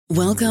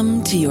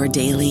Welcome to your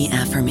daily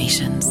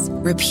affirmations.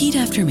 Repeat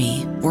after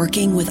me.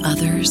 Working with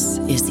others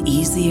is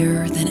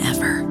easier than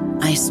ever.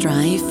 I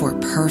strive for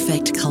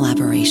perfect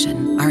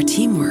collaboration. Our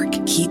teamwork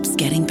keeps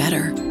getting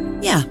better.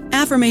 Yeah,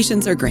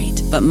 affirmations are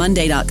great, but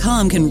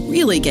Monday.com can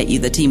really get you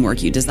the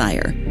teamwork you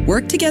desire.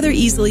 Work together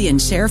easily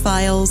and share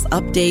files,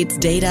 updates,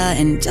 data,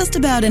 and just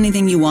about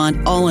anything you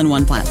want all in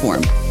one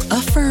platform.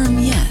 Affirm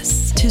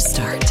yes to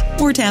start,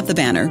 or tap the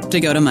banner to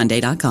go to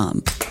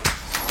Monday.com.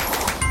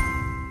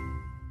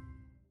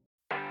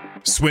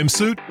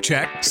 Swimsuit?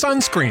 Check.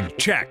 Sunscreen?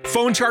 Check.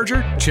 Phone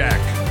charger?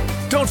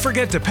 Check. Don't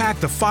forget to pack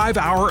the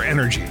 5-Hour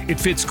Energy. It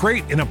fits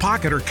great in a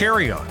pocket or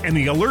carry-on, and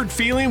the alert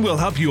feeling will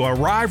help you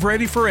arrive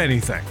ready for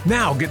anything.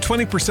 Now get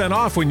 20%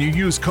 off when you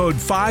use code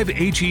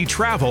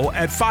 5HETRAVEL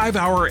at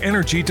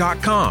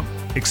 5hourenergy.com.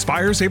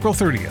 Expires April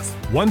 30th.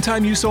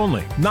 One-time use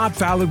only. Not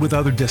valid with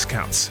other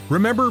discounts.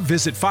 Remember,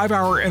 visit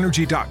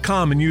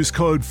 5hourenergy.com and use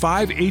code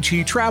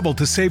 5HETRAVEL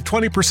to save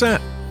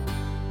 20%.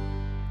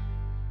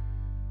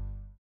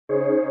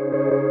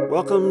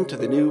 Welcome to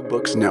the New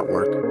Books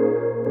Network.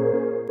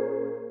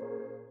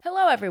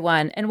 Hello,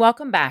 everyone, and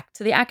welcome back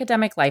to the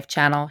Academic Life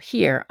channel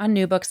here on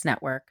New Books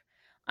Network.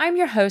 I'm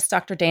your host,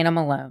 Dr. Dana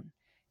Malone.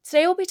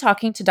 Today, we'll be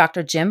talking to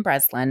Dr. Jim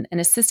Breslin, an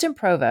assistant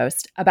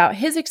provost, about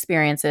his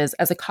experiences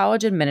as a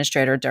college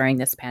administrator during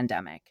this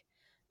pandemic.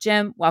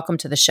 Jim, welcome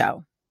to the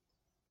show.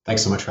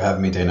 Thanks so much for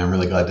having me, Dana. I'm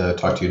really glad to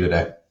talk to you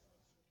today.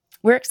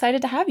 We're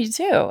excited to have you,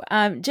 too.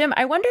 Jim,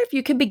 I wonder if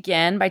you could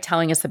begin by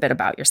telling us a bit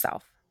about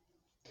yourself.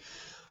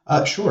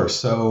 Sure.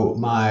 So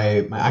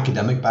my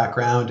academic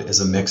background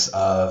is a mix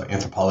of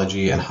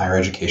anthropology and higher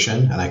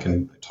education, and I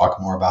can talk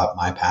more about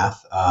my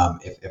path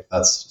if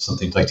that's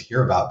something you'd like to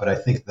hear about. But I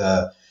think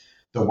the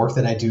work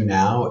that I do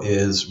now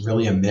is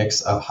really a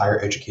mix of higher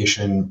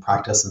education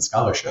practice and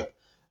scholarship.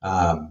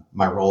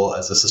 My role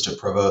as assistant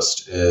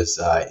provost is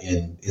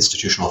in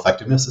institutional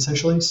effectiveness,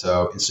 essentially.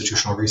 So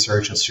institutional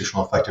research,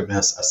 institutional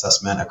effectiveness,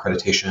 assessment,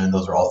 accreditation,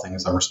 those are all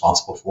things I'm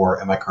responsible for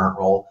in my current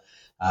role.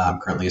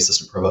 I'm currently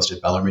assistant provost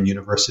at Bellarmine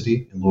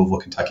University in Louisville,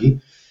 Kentucky.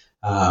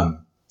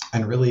 And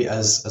really,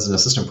 as an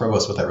assistant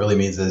provost, what that really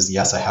means is,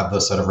 yes, I have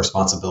those set of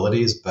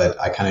responsibilities, but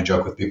I kind of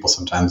joke with people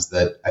sometimes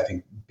that I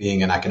think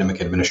being an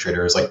academic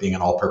administrator is like being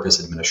an all-purpose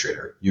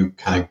administrator. You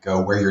kind of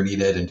go where you're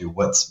needed and do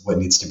what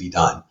needs to be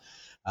done,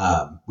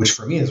 which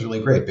for me is really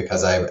great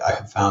because I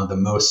have found the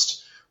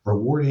most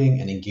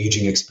rewarding and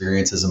engaging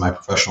experiences in my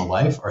professional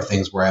life are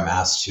things where I'm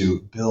asked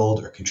to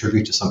build or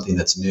contribute to something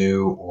that's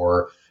new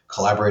or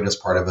collaborate as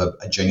part of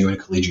a genuine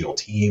collegial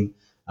team.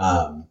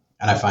 And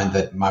I find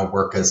that my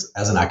work as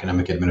an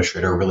academic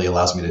administrator really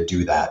allows me to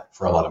do that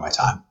for a lot of my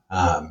time.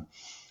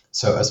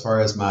 So as far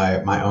as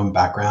my own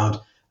background,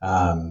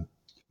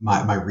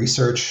 my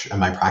research and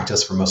my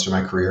practice for most of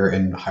my career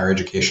in higher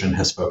education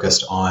has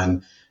focused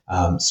on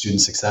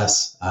student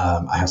success.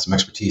 I have some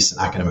expertise in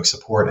academic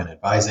support and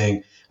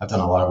advising. I've done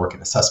a lot of work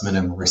in assessment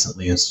and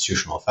recently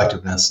institutional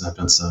effectiveness, and I've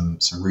done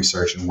some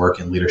research and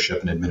work in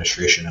leadership and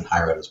administration in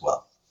higher ed as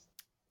well.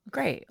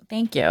 Great.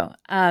 Thank you.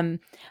 I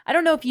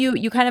don't know if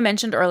you kind of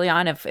mentioned early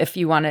on if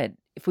we wanted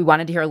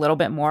to hear a little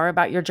bit more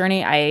about your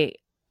journey. I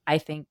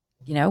think,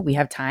 we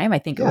have time. I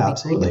think it would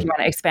be great if you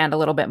want to expand a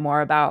little bit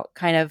more about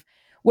kind of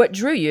what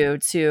drew you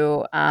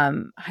to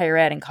higher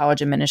ed and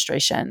college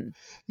administration.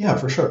 Yeah,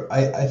 for sure.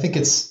 I think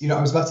it's, I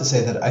was about to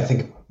say that I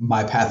think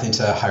my path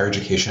into higher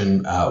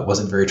education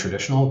wasn't very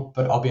traditional,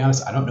 but I'll be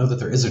honest, I don't know that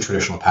there is a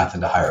traditional path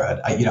into higher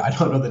ed. I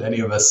don't know that any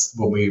of us,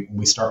 when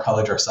we start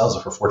college ourselves,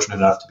 if we're fortunate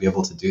enough to be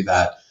able to do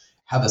that,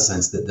 have a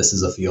sense that this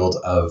is a field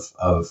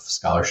of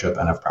scholarship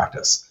and of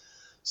practice.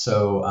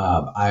 So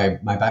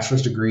my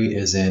bachelor's degree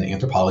is in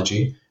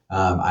anthropology.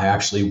 I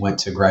actually went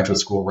to graduate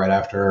school right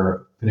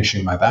after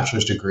finishing my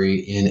bachelor's degree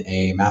in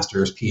a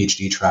master's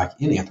PhD track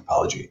in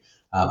anthropology.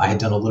 I had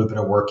done a little bit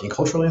of work in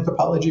cultural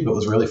anthropology, but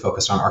was really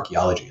focused on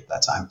archaeology at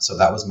that time. So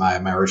that was my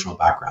original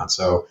background.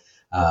 So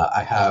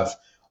I have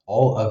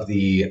all of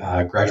the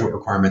graduate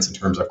requirements in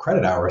terms of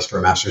credit hours for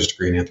a master's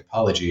degree in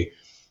anthropology.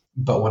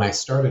 But when I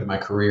started my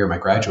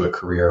graduate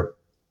career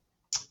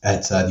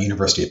at the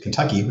University of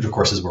Kentucky, which of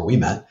course is where we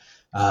met,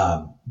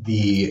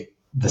 the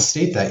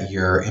state that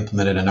year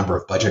implemented a number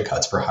of budget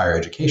cuts for higher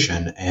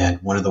education.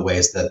 And one of the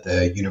ways that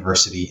the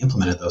university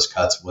implemented those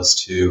cuts was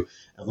to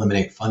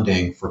eliminate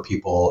funding for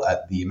people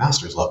at the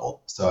master's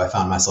level. So I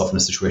found myself in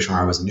a situation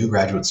where I was a new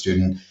graduate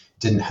student,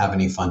 didn't have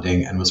any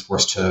funding, and was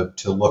forced to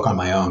look on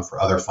my own for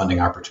other funding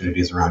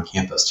opportunities around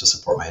campus to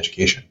support my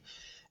education.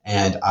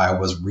 And I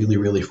was really,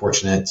 really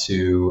fortunate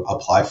to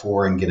apply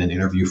for and get an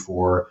interview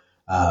for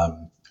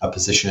a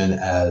position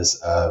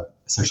as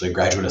essentially a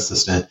graduate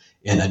assistant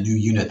in a new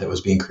unit that was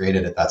being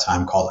created at that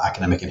time called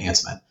Academic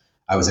Enhancement.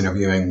 I was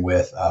interviewing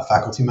with a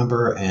faculty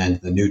member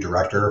and the new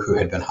director who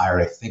had been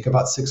hired, I think,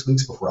 about 6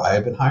 weeks before I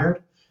had been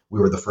hired.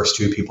 We were the first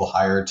two people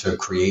hired to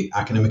create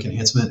Academic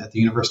Enhancement at the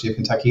University of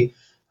Kentucky.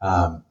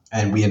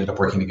 And we ended up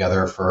working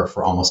together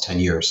for almost 10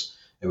 years.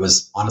 It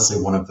was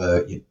honestly one of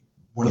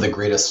the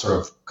greatest sort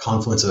of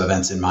confluence of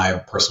events in my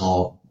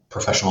personal,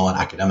 professional, and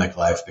academic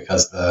life,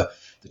 because the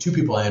the two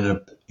people I ended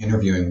up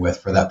interviewing with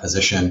for that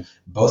position,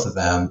 both of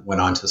them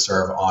went on to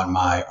serve on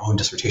my own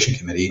dissertation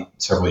committee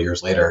several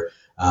years later.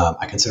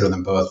 I consider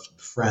them both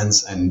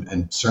friends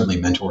and certainly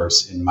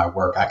mentors in my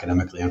work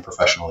academically and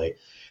professionally.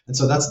 And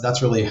so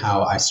that's really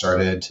how I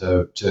started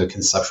to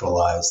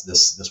conceptualize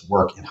this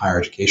work in higher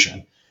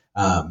education.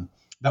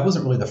 That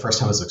wasn't really the first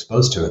time I was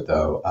exposed to it,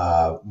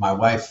 though. My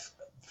wife,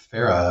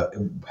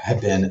 Farah,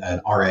 had been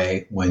an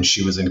RA when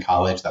she was in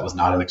college. That was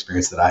not an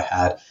experience that I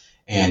had.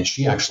 And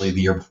she actually,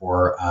 the year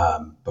before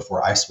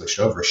I switched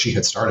over, she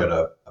had started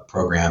a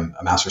program,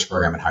 a master's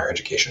program in higher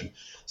education.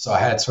 So I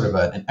had sort of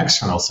an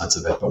external sense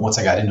of it. But once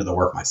I got into the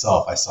work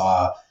myself, I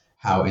saw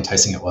how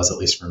enticing it was, at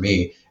least for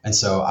me. And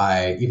so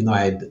even though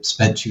I had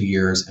spent 2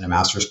 years in a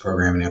master's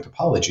program in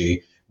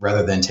anthropology,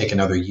 rather than take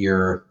another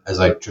year, as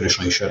I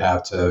traditionally should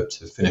have, to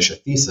finish a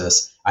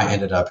thesis, I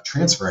ended up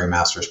transferring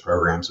master's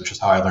programs, which is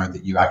how I learned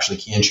that you actually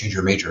can change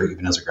your major,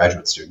 even as a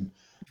graduate student,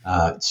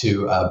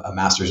 to a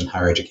master's in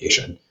higher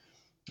education.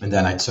 And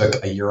then I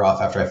took a year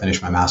off after I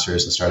finished my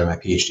master's and started my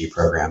PhD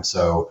program.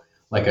 So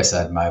like I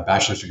said, my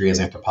bachelor's degree is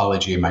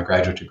anthropology and my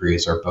graduate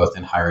degrees are both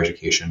in higher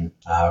education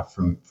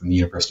from the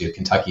University of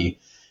Kentucky.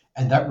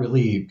 And that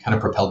really kind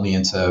of propelled me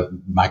into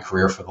my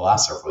career for the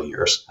last several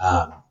years.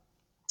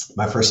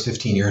 My first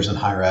 15 years in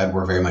higher ed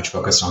were very much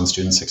focused on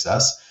student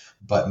success,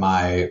 but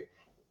my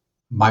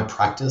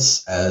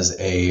practice as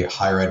a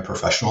higher ed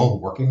professional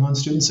working on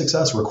student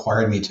success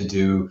required me to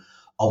do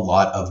a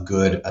lot of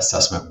good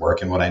assessment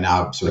work and what I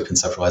now sort of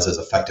conceptualize as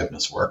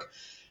effectiveness work.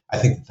 I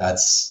think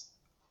that's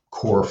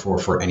core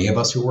for any of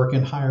us who work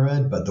in higher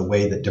ed, but the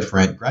way that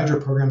different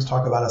graduate programs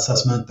talk about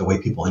assessment, the way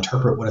people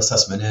interpret what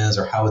assessment is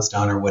or how it's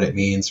done or what it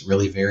means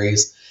really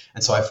varies.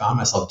 And so I found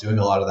myself doing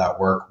a lot of that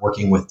work,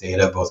 working with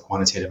data, both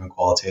quantitative and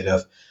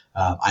qualitative.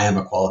 I am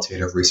a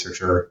qualitative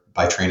researcher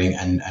by training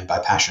and by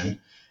passion.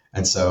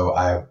 And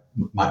so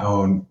my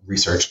own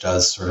research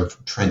does sort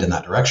of trend in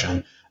that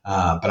direction,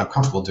 but I'm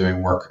comfortable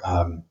doing work,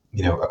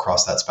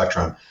 across that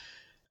spectrum.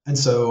 And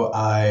so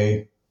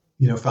I,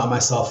 found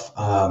myself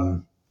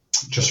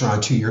just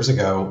around 2 years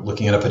ago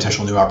looking at a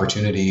potential new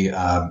opportunity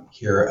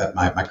here at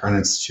my current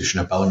institution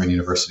at Bellarmine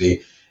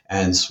University,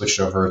 and switched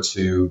over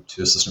to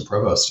assistant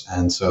provost.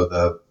 And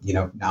so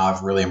now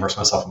I've really immersed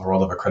myself in the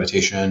world of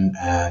accreditation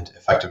and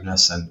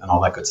effectiveness and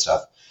all that good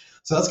stuff.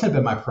 So that's kind of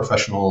been my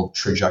professional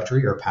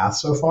trajectory or path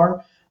so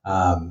far.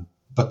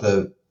 But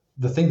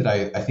the thing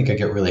that I think I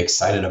get really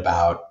excited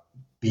about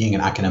being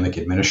an academic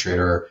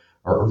administrator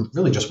or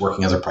really just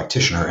working as a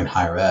practitioner in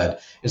higher ed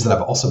is that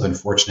I've also been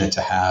fortunate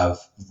to have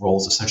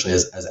roles essentially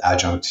as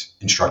adjunct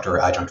instructor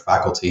or adjunct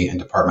faculty in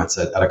departments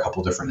at a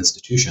couple different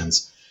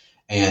institutions.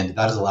 And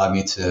that has allowed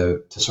me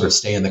to sort of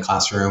stay in the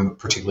classroom,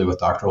 particularly with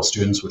doctoral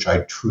students, which I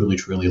truly,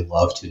 truly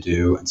love to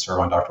do, and serve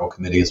on doctoral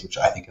committees, which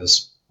I think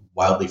is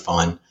wildly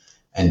fun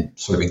and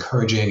sort of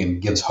encouraging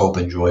and gives hope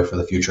and joy for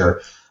the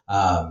future.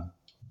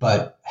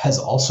 But has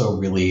also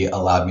really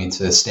allowed me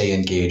to stay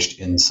engaged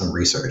in some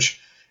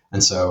research.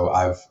 And so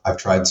I've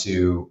tried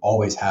to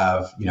always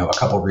have, a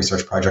couple of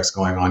research projects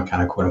going on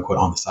kind of quote unquote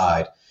on the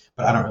side,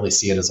 but I don't really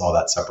see it as all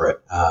that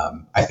separate.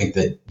 I think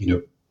that,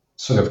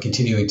 sort of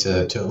continuing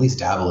to at least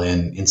dabble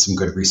in some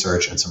good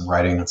research and some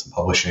writing and some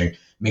publishing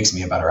makes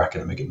me a better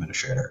academic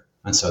administrator.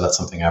 And so that's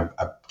something I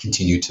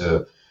continue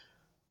to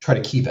try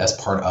to keep as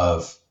part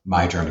of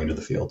my journey into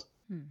the field.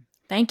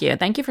 Thank you.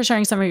 Thank you for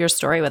sharing some of your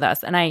story with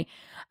us. And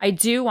I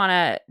do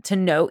want to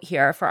note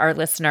here for our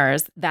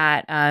listeners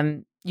that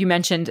you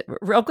mentioned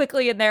real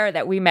quickly in there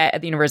that we met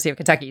at the University of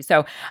Kentucky.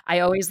 So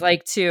I always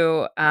like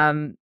to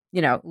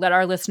let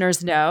our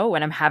listeners know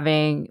when I'm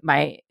having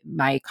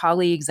my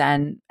colleagues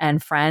and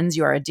friends.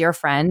 You are a dear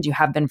friend. You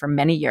have been for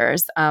many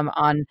years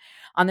on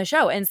the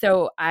show. And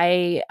so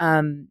I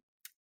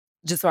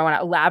just want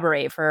to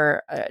elaborate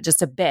for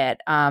just a bit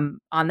on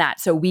that.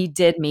 So we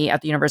did meet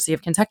at the University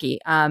of Kentucky.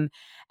 And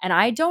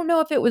I don't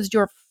know if it was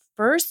your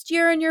first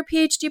year in your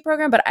PhD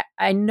program, but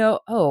I know,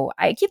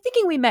 I keep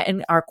thinking we met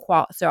in our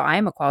so I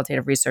am a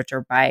qualitative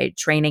researcher by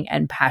training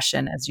and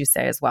passion, as you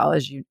say, as well,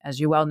 as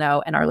you well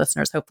know, and our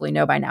listeners hopefully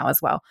know by now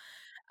as well.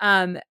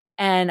 And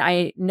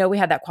I know we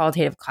had that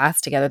qualitative class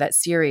together, that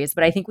series,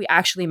 but I think we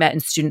actually met in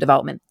student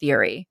development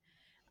theory.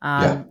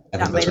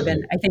 That might have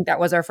been, I think that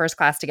was our first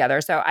class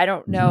together. So I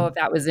don't know if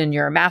that was in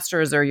your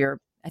master's or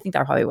I think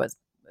that probably was,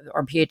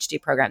 or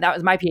PhD program. That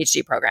was my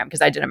PhD program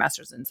because I did a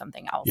master's in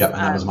something else. Yeah, and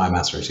that was my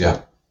master's.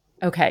 Yeah.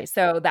 Okay,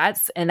 so that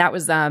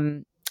was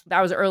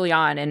early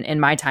on in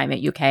my time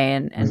at UK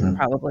and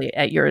probably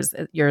at yours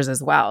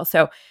as well.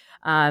 So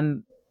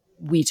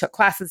we took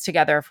classes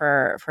together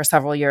for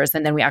several years,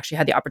 and then we actually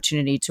had the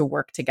opportunity to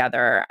work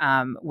together,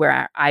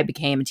 where I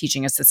became a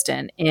teaching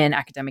assistant in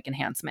academic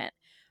enhancement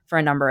for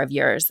a number of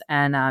years,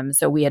 and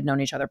so we had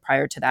known each other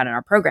prior to that in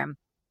our program,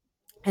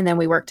 and then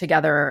we worked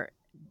together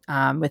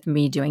with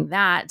me doing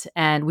that,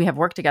 and we have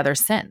worked together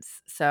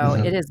since. So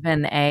it has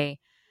been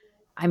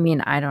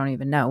I don't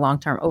even know, long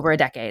term, over a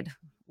decade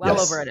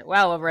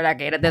well over a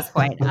decade at this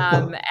point.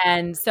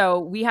 And so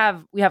we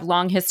have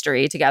long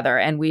history together,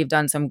 and we've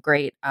done some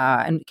great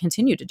and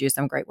continue to do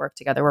some great work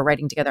together. We're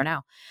writing together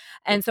now.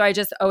 And so I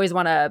just always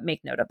want to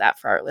make note of that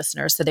for our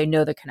listeners so they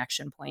know the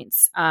connection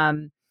points.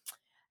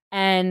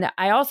 And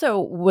I also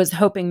was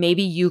hoping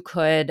maybe you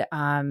could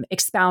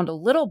expound a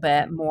little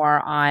bit more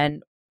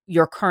on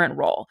your current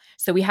role.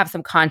 So we have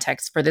some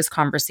context for this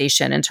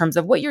conversation in terms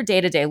of what your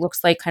day-to-day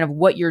looks like, kind of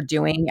what you're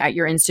doing at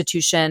your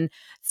institution.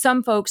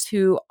 Some folks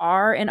who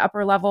are in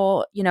upper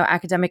level,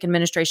 academic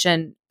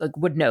administration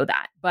would know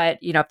that. But,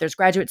 if there's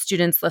graduate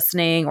students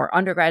listening or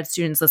undergrad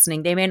students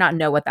listening, they may not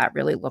know what that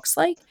really looks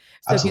like.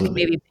 So Absolutely. If you could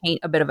maybe paint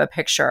a bit of a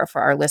picture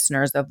for our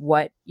listeners of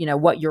what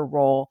your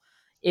role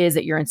is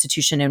at your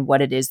institution and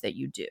what it is that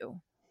you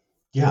do.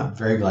 Yeah,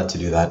 very glad to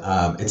do that.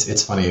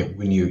 It's funny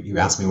when you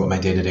ask me what my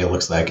day-to-day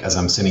looks like as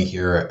I'm sitting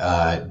here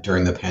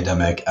during the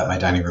pandemic at my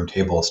dining room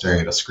table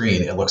staring at a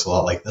screen. It looks a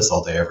lot like this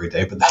all day, every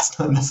day, but that's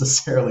not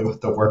necessarily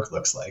what the work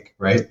looks like,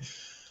 right?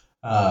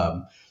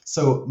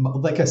 So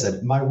like I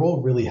said, my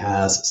role really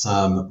has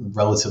some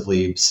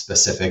relatively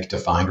specific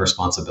defined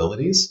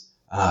responsibilities,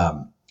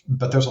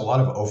 but there's a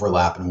lot of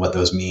overlap in what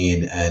those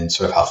mean and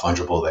sort of how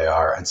fungible they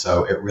are. And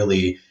so it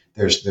really...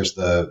 There's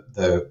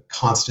the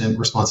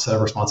constant set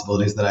of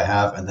responsibilities that I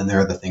have, and then there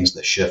are the things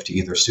that shift to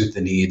either suit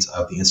the needs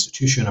of the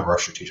institution, of our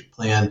strategic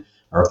plan,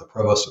 or of the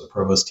provost or the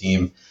provost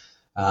team.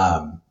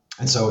 And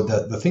so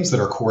the things that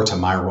are core to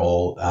my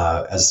role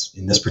as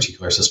in this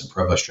particular assistant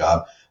provost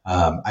job,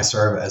 I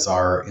serve as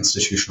our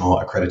institutional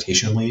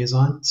accreditation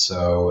liaison.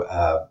 So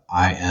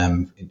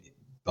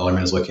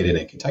Bellarmine is located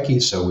in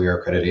Kentucky, so we are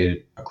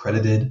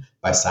accredited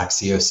by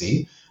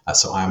SAC-COC.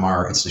 So I'm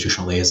our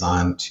institutional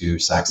liaison to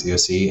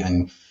SAC-COC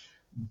and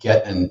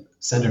get and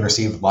send and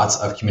receive lots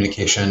of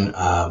communication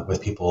with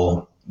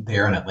people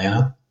there in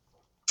Atlanta.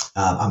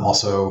 I'm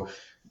also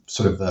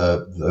sort of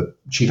the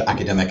chief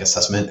academic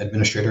assessment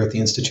administrator at the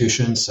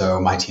institution. So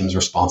my team is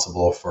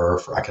responsible for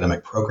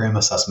academic program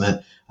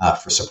assessment,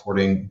 for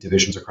supporting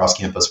divisions across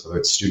campus, whether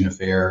it's student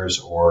affairs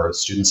or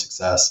student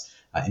success,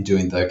 in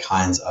doing the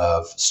kinds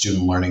of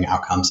student learning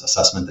outcomes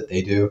assessment that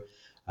they do.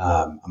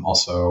 I'm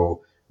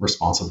also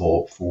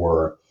responsible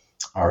for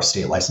our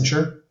state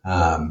licensure.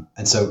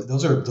 And so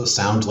those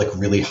sound like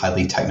really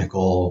highly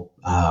technical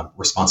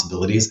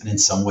responsibilities, and in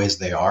some ways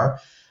they are.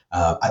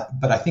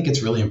 But I think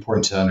it's really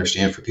important to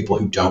understand for people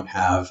who don't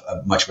have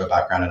much of a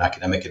background in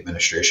academic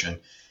administration,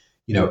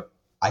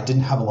 I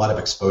didn't have a lot of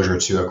exposure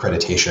to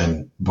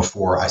accreditation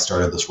before I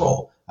started this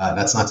role.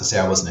 That's not to say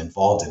I wasn't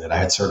involved in it. I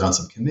had served on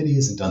some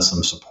committees and done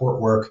some support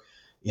work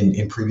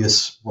in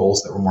previous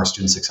roles that were more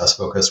student success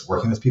focused,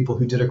 working with people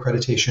who did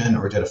accreditation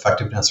or did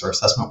effectiveness or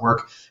assessment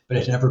work, but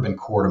it had never been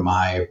core to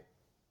my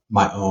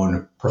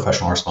own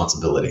professional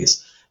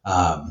responsibilities.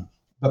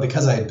 But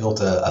because I had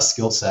built a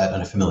skill set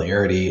and a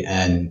familiarity,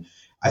 and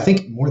I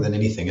think more than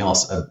anything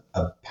else,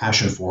 a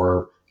passion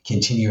for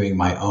continuing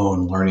my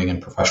own learning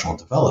and professional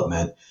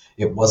development,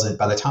 it wasn't,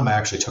 by the time I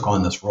actually took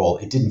on this role,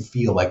 it didn't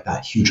feel like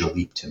that huge a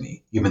leap to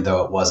me, even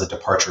though it was a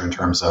departure in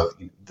terms of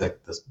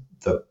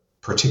the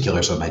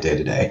particulars of my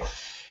day-to-day.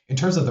 In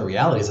terms of the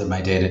realities of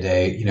my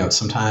day-to-day,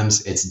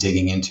 sometimes it's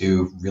digging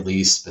into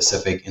really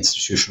specific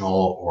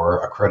institutional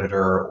or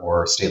accreditor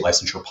or state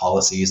licensure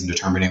policies and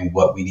determining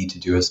what we need to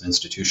do as an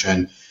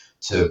institution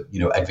to,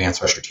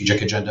 advance our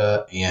strategic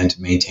agenda and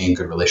maintain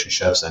good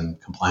relationships and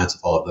compliance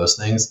with all of those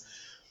things.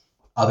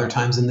 Other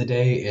times in the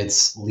day,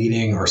 it's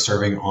leading or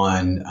serving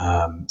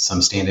on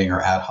some standing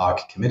or ad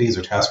hoc committees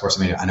or task force.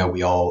 I know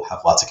we all have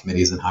lots of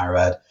committees in higher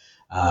ed.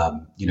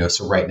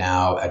 So right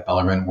now at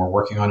Bellarmine, we're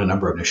working on a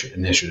number of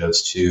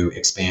initiatives to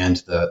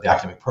expand the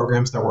academic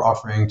programs that we're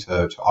offering,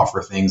 to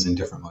offer things in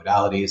different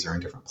modalities or in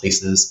different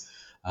places,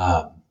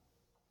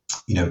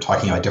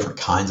 talking about different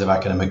kinds of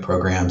academic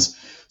programs.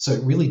 So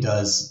it really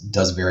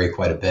does vary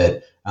quite a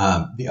bit.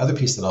 The other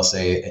piece that I'll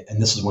say,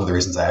 and this is one of the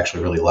reasons I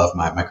actually really love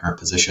my current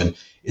position,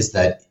 is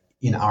that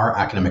in our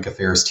academic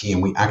affairs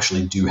team, we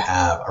actually do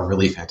have a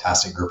really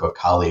fantastic group of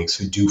colleagues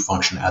who do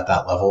function at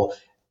that level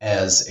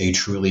as a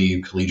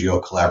truly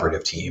collegial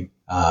collaborative team.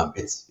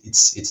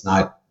 It's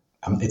not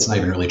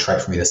even really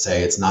trite for me to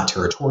say. It's not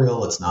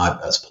territorial. It's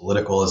not as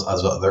political as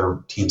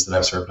other teams that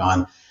I've served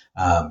on.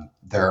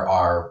 There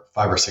are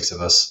 5 or 6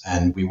 of us,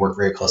 and we work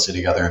very closely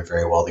together and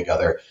very well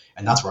together.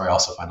 And that's where I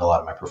also find a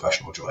lot of my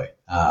professional joy.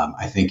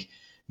 I think,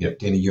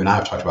 Dana, you and I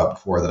have talked about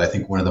before that I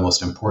think one of the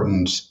most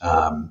important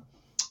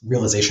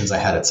realizations I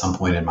had at some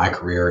point in my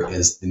career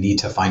is the need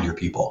to find your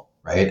people,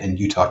 right? And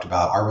you talked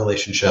about our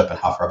relationship and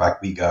how far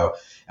back we go.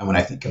 And when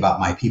I think about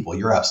my people,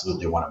 you're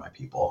absolutely one of my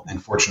people.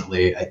 And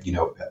fortunately,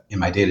 in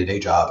my day-to-day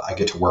job, I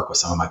get to work with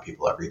some of my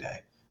people every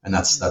day. And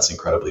that's an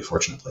incredibly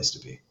fortunate place to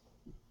be.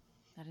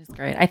 That is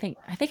great. I think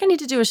I need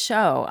to do a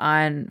show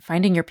on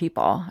finding your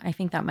people. I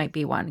think that might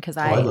be one because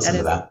I'd listen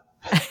to that.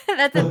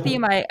 That's a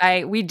theme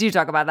we do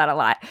talk about that a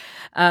lot.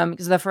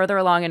 Because the further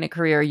along in a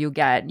career you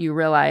get, you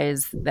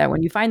realize that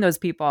when you find those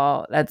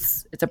people,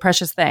 it's a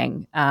precious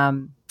thing.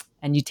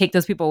 And you take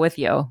those people with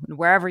you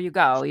wherever you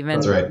go, even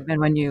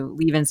when you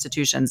leave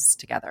institutions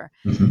together.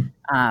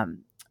 Mm-hmm.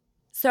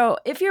 So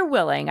if you're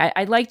willing,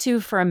 I'd like to,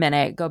 for a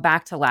minute, go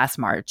back to last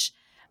March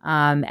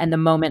and the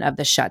moment of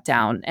the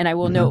shutdown. And I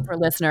will note for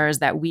listeners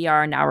that we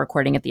are now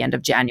recording at the end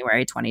of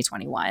January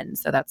 2021.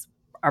 So that's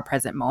our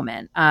present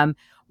moment.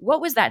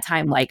 What was that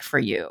time like for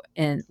you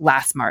in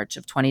last March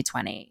of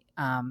 2020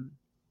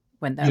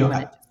 when it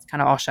just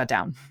kind of all shut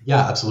down?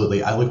 Yeah,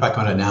 absolutely. I look back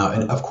on it now.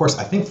 And of course,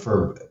 I think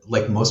for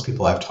like most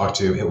people I've talked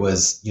to, it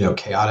was,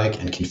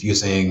 chaotic and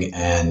confusing.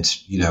 And,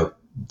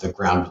 the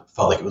ground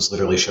felt like it was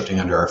literally shifting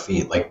under our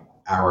feet, like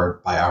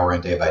hour by hour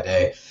and day by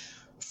day.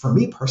 For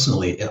me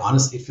personally,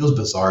 it feels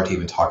bizarre to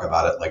even talk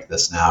about it like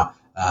this now.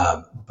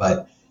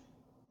 But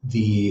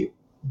the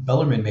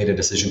Bellarmine made a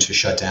decision to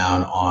shut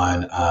down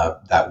on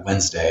that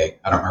Wednesday.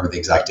 I don't remember the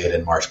exact date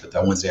in March, but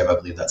that Wednesday, I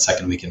believe that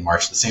second week in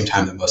March, the same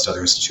time that most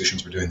other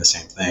institutions were doing the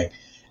same thing.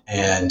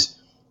 And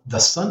the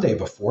Sunday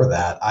before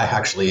that, I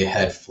actually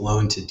had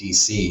flown to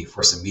DC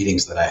for some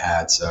meetings that I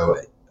had. So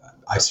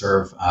I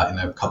serve in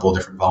a couple of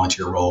different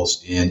volunteer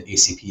roles in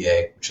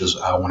ACPA, which is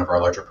one of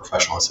our larger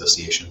professional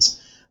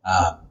associations.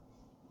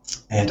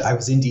 And I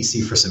was in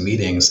DC for some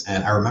meetings,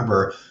 and I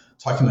remember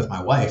talking with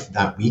my wife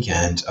that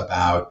weekend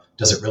about,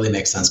 does it really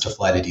make sense to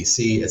fly to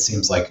DC? It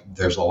seems like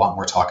there's a lot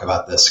more talk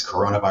about this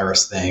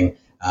coronavirus thing.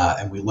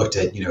 And we looked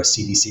at,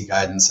 CDC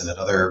guidance and at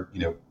other,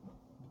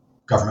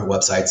 government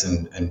websites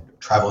and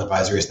travel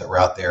advisories that were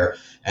out there.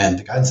 And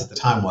the guidance at the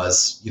time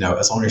was,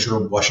 as long as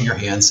you're washing your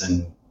hands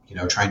and,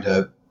 trying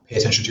to pay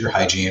attention to your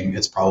hygiene,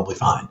 it's probably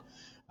fine.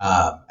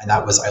 And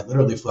I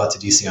literally flew out to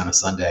DC on a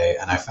Sunday,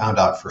 and I found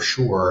out for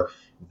sure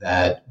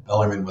that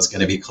Bellarmine was going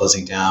to be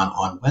closing down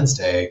on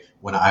Wednesday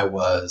when I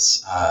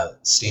was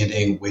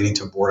standing waiting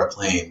to board a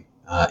plane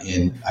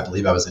I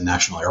believe I was in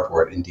National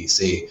Airport in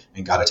DC,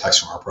 and got a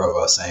text from our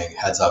provost saying,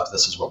 heads up,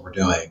 this is what we're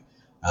doing.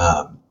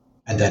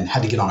 And then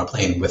had to get on a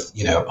plane with,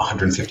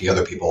 150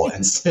 other people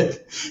and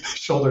sit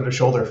shoulder to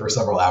shoulder for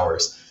several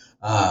hours.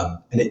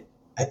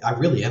 I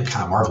really am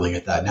kind of marveling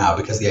at that now,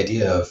 because the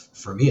idea of,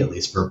 for me at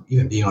least, for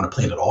even being on a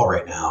plane at all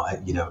right now,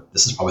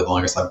 this is probably the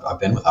longest I've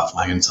been without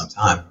flying in some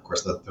time. Of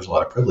course, there's a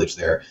lot of privilege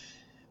there,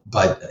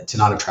 but to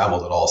not have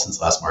traveled at all since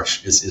last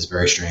March is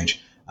very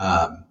strange.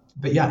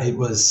 But yeah, it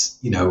was,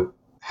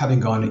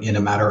 having gone in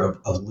a matter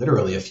of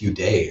literally a few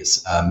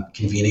days,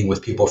 convening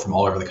with people from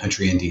all over the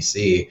country in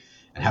DC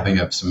and having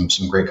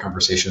some great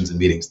conversations and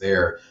meetings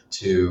there,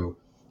 to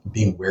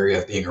being wary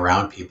of being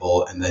around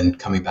people and then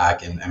coming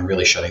back and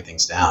really shutting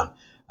things down.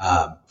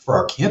 For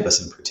our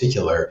campus in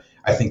particular,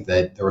 I think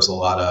that there was a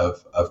lot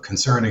of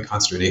concern and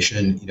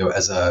consternation.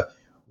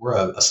 We're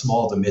a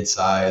small to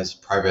mid-size,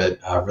 private,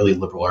 really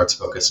liberal arts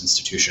focused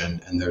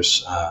institution, and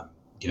there's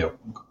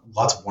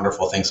lots of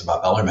wonderful things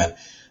about Bellarmine.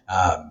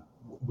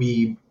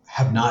 We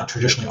have not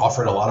traditionally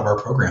offered a lot of our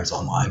programs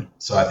online,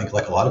 so I think,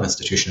 like a lot of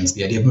institutions,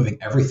 the idea of moving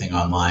everything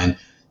online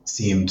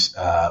seemed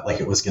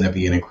like it was going to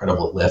be an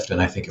incredible lift,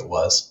 and I think it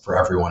was for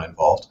everyone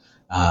involved.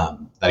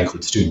 That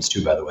includes students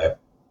too, by the way.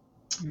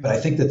 But I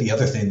think that the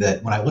other thing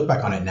that, when I look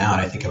back on it now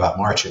and I think about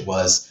March,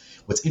 what's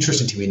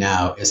interesting to me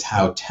now is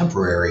how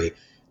temporary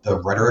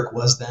the rhetoric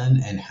was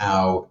then, and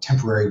how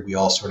temporary we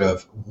all sort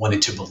of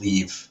wanted to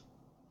believe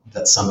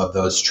that some of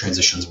those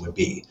transitions would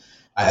be.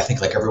 I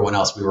think, like everyone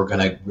else, we were going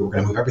to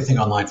move everything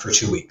online for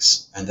 2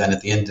 weeks. And then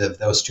at the end of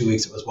those 2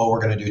 weeks, it was, we're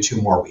going to do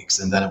 2 more weeks.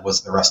 And then it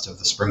was the rest of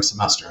the spring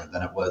semester. And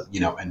then it was,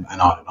 and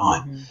on and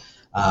on.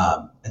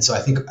 Mm-hmm. And so I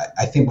think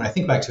when I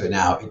think back to it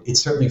now, it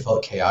certainly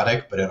felt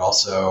chaotic, but it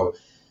also,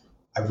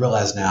 I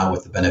realize now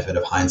with the benefit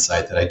of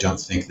hindsight that I don't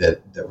think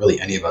that really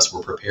any of us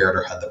were prepared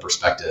or had the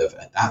perspective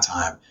at that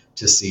time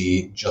to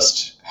see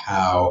just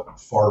how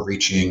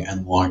far-reaching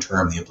and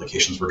long-term the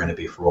implications were going to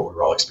be for what we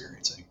were all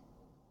experiencing.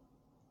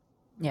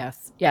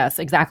 Yes,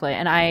 exactly.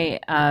 And I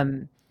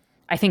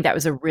think that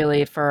was a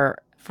really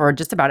for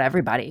just about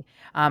everybody.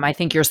 I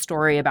think your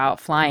story about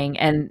flying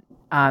and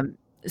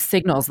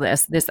signals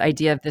this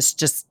idea of this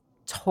just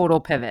total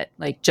pivot,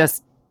 like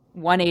just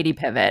 180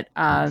 pivot.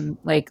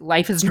 Like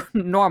life is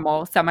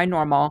normal,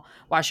 semi-normal,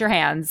 wash your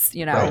hands,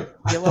 Right.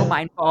 Be a little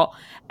mindful.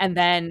 And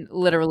then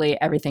literally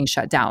everything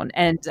shut down.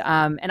 And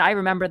I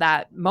remember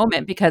that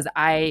moment because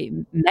I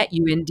met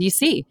you in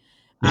DC.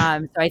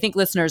 So I think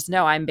listeners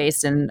know I'm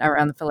based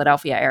around the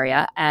Philadelphia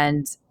area,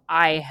 and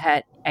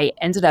I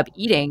ended up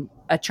eating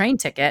a train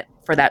ticket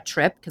for that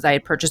trip because I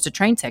had purchased a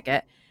train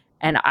ticket,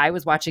 and I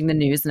was watching the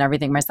news and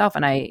everything myself.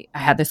 And I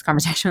had this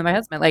conversation with my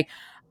husband, like,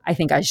 I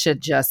think I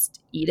should just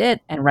eat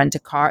it and rent a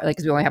car, like,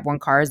 because we only have one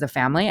car as a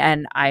family.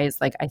 And I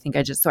was like,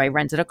 so I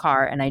rented a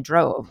car and I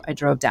drove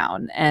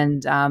down.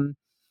 And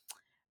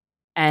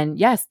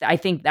yes, I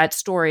think that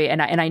story, and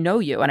I know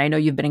you, and I know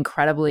you've been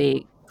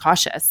incredibly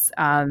cautious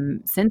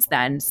since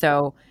then.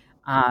 So,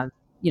 to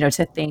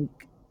think,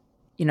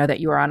 that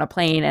you were on a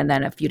plane and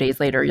then a few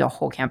days later, your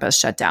whole campus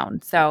shut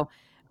down. So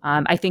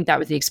I think that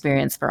was the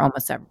experience for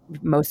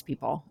most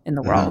people in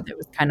the world. It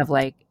was kind of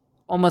like,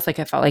 almost like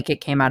I felt like it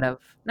came out of,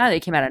 not that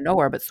it came out of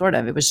nowhere, but sort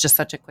of, it was just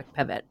such a quick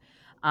pivot.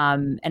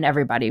 And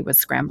everybody was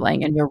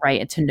scrambling. And you're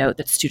right to note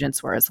that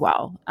students were as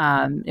well.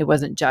 It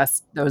wasn't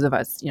just those of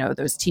us,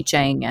 those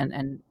teaching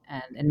and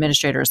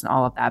administrators and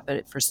all of that,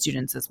 but for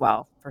students as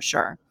well, for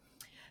sure.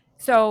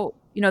 So,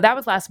 that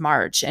was last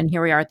March, and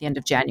here we are at the end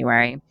of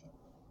January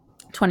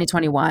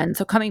 2021.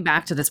 So coming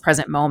back to this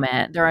present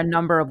moment, there are a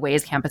number of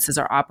ways campuses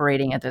are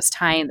operating at this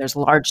time. There's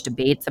large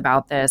debates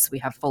about this. We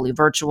have fully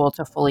virtual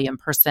to fully in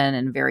person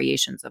and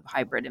variations of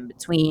hybrid in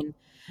between.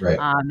 Right.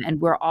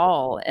 And we're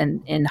all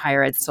in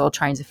higher ed still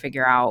trying to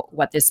figure out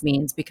what this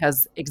means,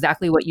 because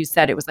exactly what you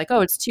said, it was like,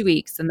 oh, it's 2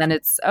 weeks. And then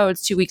it's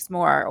 2 weeks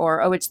more,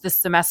 or, oh, it's this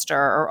semester,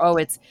 or, oh,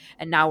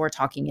 and now we're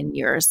talking in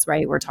years,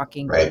 right? We're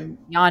talking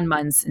beyond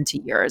months into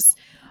years.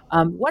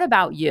 What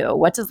about you?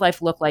 What does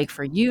life look like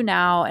for you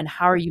now? And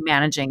how are you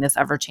managing this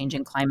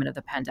ever-changing climate of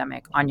the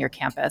pandemic on your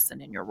campus and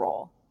in your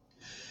role?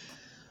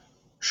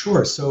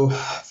 Sure. So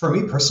for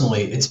me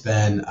personally, it's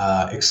been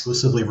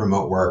exclusively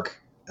remote work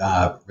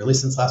really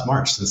since last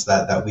March, since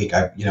that week.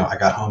 I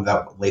got home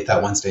late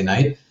that Wednesday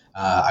night.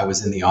 I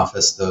was in the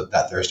office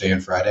that Thursday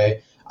and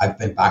Friday. I've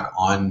been back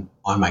on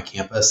my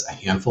campus a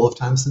handful of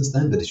times since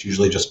then, but it's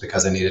usually just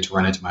because I needed to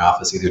run into my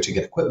office either to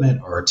get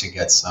equipment or to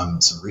get some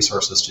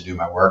resources to do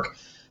my work.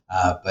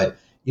 But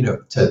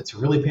to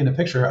really paint a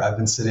picture, I've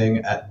been sitting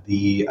at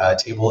the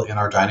table in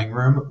our dining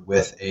room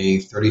with a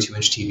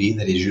 32-inch TV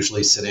that is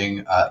usually sitting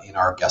in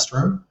our guest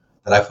room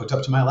that I've hooked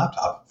up to my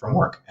laptop from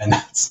work, and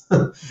that's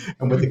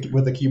and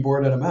with a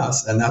keyboard and a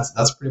mouse, and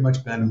that's pretty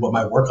much been what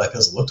my work life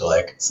has looked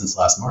like since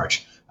last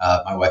March.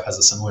 My wife has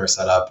a similar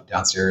setup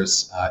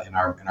downstairs in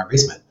our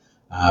basement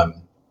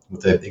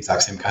with the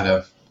exact same kind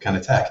of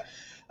tech.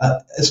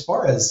 As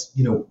far as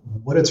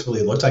what it's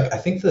really looked like, I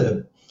think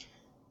the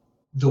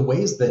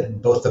ways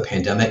that both the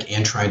pandemic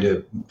and trying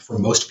to, for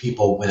most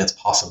people when it's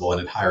possible,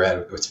 and in higher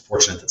ed, it's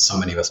fortunate that so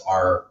many of us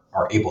are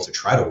able to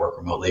try to work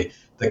remotely,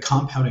 the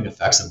compounding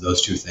effects of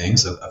those two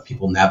things, of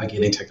people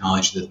navigating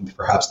technology that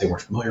perhaps they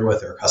weren't familiar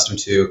with or accustomed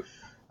to,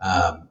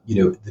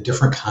 the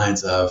different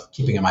kinds of,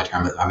 keeping in mind here,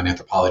 I'm an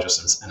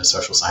anthropologist and a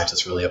social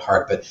scientist really at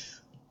heart, but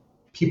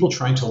people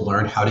trying to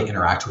learn how to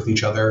interact with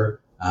each other,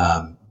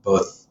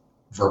 both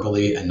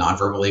verbally and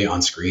non-verbally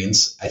on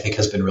screens, I think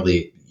has been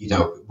really,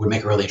 would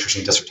make a really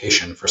interesting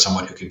dissertation for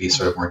someone who could be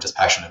sort of more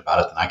dispassionate about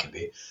it than I can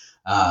be.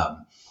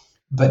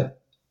 But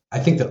I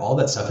think that all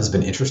that stuff has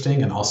been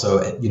interesting, and also,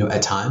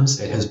 at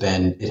times it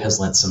has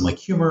lent some like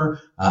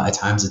humor. At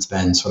times it's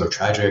been sort of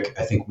tragic.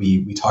 I think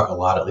we talk a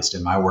lot, at least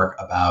in my work,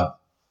 about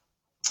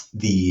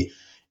the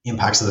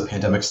impacts of the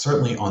pandemic,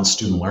 certainly on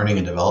student learning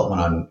and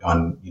development,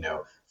 on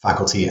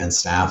faculty and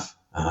staff,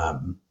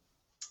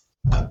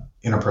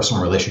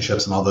 interpersonal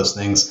relationships, and all those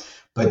things.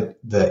 But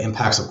the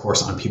impacts, of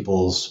course, on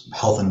people's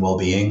health and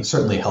well-being,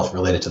 certainly health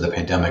related to the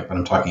pandemic, but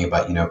I'm talking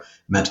about,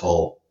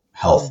 mental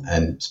health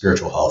and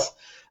spiritual health.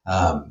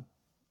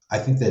 I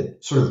think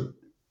that sort of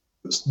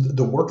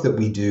the work that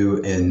we do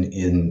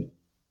in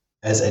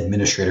as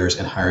administrators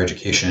in higher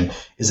education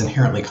is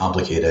inherently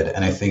complicated.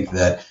 And I think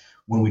that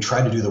when we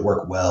try to do the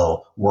work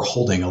well, we're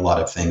holding a lot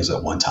of things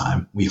at one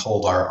time. We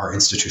hold our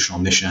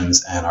institutional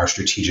missions and our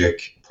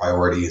strategic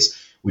priorities.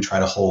 We try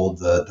to hold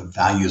the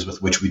values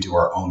with which we do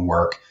our own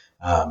work.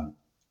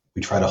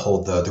 We try to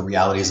hold the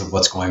realities of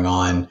what's going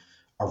on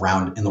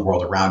in the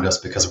world around us,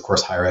 because of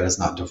course higher ed is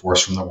not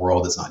divorced from the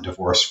world. It's not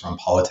divorced from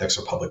politics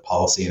or public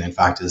policy, and in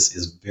fact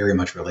is very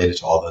much related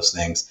to all those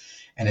things.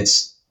 And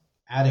it's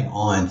adding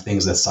on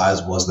things that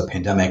size was the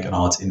pandemic and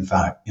all its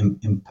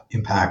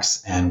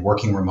impacts, and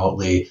working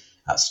remotely,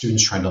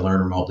 students trying to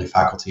learn remotely,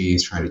 faculty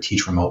trying to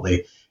teach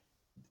remotely.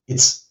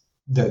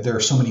 There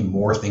are so many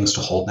more things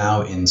to hold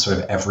now in sort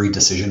of every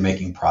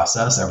decision-making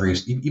process,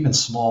 even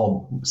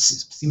small,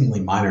 seemingly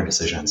minor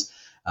decisions,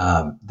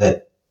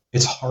 that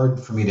it's hard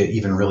for me to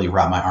even really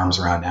wrap my arms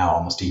around now,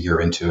 almost a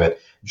year into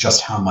it,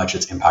 just how much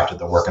it's impacted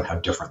the work and how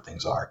different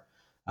things are.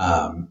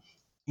 And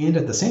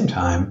at the same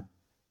time,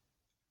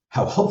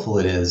 how helpful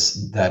it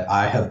is that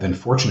I have been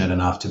fortunate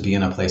enough to be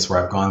in a place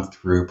where I've gone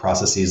through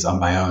processes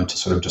on my own to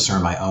sort of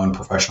discern my own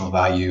professional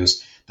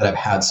values, that I've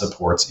had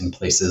supports in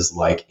places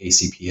like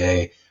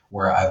ACPA,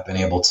 where I've been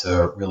able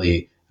to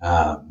really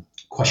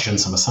question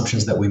some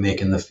assumptions that we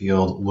make in the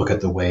field, look at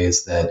the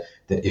ways that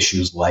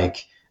issues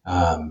like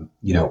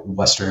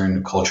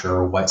Western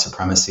culture, white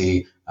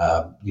supremacy,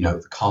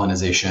 the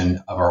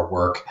colonization of our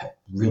work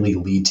really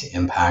lead to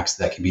impacts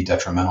that can be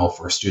detrimental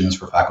for students,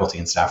 for faculty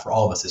and staff, for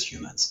all of us as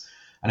humans.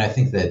 And I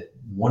think that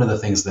one of the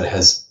things that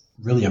has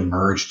really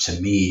emerged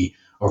to me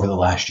over the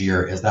last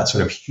year is that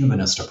sort of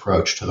humanist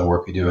approach to the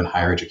work we do in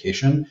higher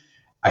education.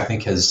 I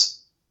think has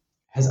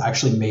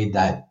actually made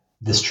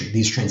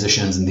these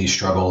transitions and these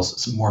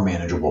struggles more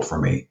manageable for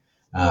me,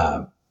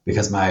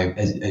 because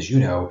as you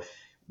know,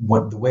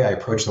 the way I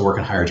approach the work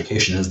in higher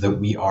education is that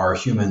we are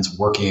humans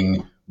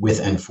working with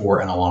and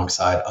for and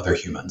alongside other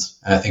humans.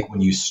 And I think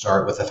when you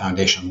start with a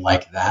foundation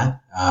like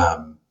that,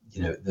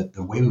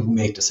 the way we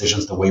make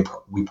decisions, the way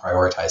we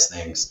prioritize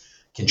things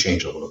can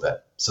change a little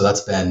bit. So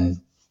that's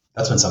been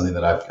something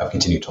that I've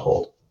continued to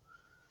hold.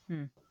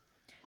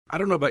 I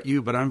don't know about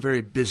you, but I'm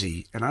very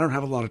busy and I don't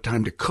have a lot of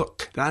time to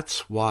cook.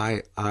 That's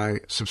why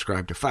I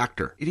subscribe to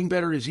Factor. Eating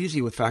better is easy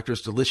with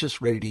Factor's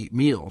delicious, ready-to-eat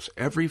meals.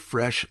 Every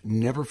fresh,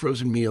 never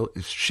frozen meal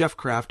is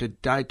chef-crafted,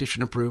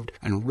 dietitian approved,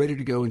 and ready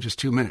to go in just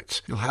 2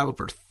 minutes. You'll have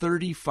over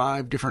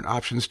 35 different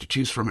options to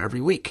choose from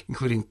every week,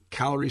 including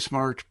Calorie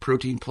Smart,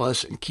 Protein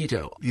Plus, and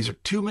Keto. These are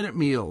 2-minute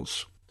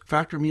meals.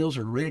 Factor meals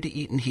are ready to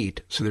eat and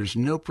heat, so there's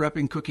no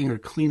prepping, cooking, or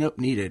cleanup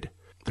needed.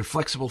 They're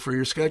flexible for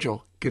your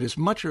schedule. Get as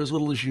much or as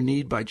little as you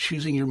need by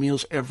choosing your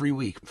meals every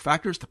week.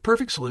 Factor's the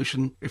perfect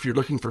solution if you're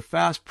looking for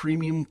fast,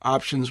 premium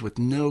options with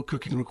no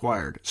cooking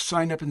required.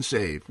 Sign up and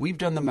save. We've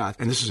done the math,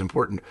 and this is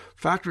important.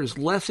 Factor is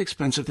less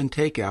expensive than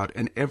takeout,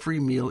 and every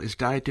meal is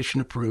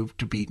dietitian approved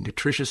to be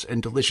nutritious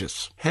and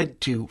delicious.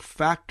 Head to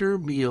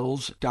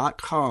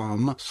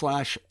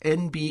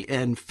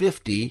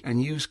factormeals.com/NBN50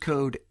 and use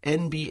code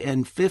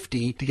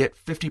NBN50 to get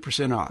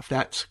 50% off.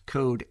 That's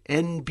code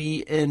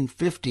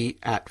NBN50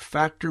 at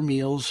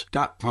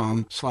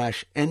factormeals.com/NBN50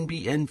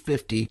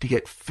 to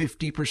get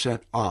 50%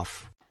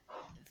 off.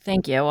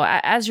 Thank you. Well,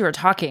 as you were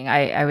talking,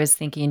 I was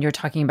thinking you're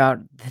talking about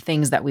the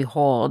things that we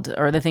hold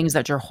or the things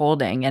that you're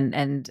holding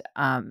and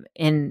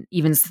in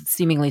even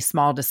seemingly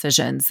small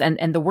decisions.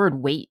 And the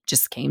word weight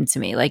just came to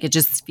me. Like it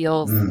just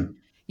feels,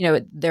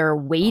 they're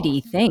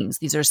weighty things.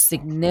 These are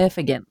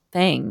significant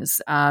things.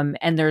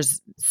 And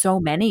there's so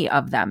many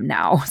of them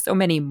now, so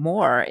many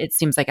more. It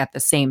seems like at the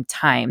same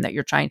time that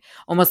you're trying,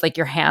 almost like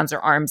your hands or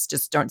arms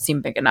just don't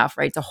seem big enough,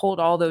 right? To hold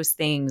all those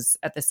things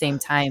at the same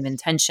time in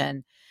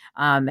tension,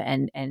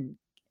 and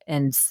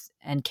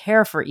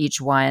care for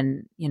each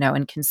one,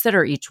 and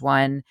consider each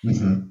one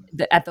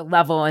at the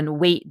level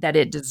and weight that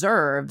it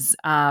deserves,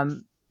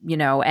 and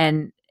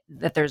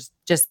that there's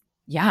just,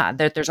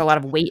 that there's a lot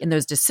of weight in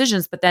those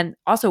decisions, but then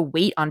also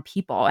weight on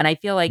people. And I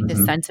feel like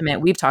this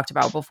sentiment we've talked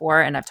about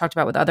before, and I've talked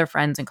about with other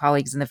friends and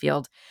colleagues in the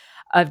field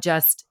of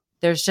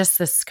there's just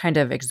this kind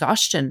of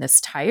exhaustion, this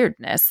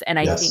tiredness. And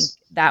I think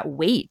that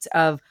weight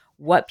of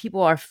what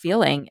people are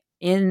feeling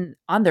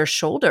on their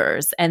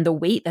shoulders and the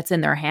weight that's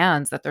in their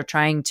hands that they're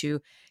trying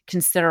to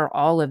consider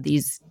all of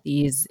these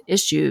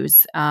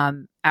issues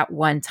at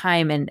one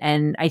time.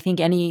 And I think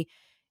anyone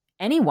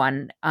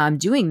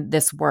doing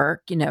this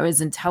work, is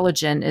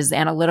intelligent, is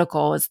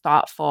analytical, is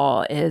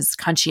thoughtful, is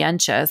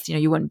conscientious.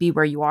 You wouldn't be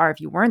where you are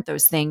if you weren't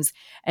those things.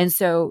 And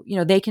so,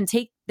 they can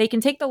take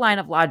the line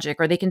of logic,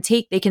 or they can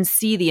see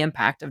the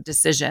impact of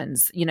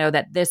decisions,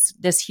 that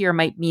this here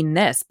might mean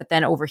this, but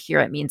then over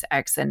here it means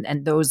X,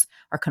 and those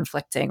are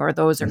conflicting, or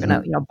those are going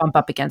to, bump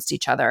up against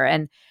each other.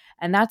 And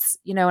that's,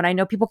 and I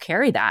know people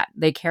carry that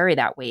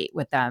weight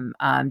with them,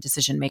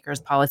 decision makers,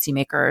 policy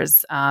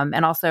makers.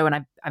 And also,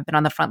 and I've been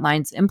on the front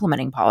lines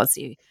implementing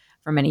policy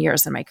for many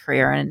years in my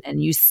career.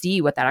 And you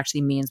see what that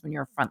actually means when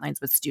you're front lines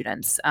with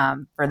students,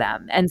 for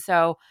them. And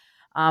so,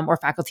 or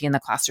faculty in the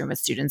classroom with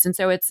students. And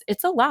so it's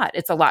a lot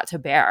to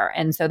bear.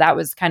 And so that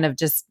was kind of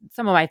just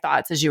some of my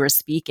thoughts as you were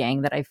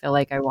speaking that I feel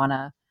like I want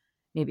to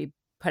maybe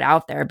put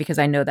out there, because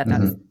I know that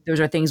those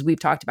are things we've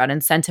talked about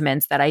and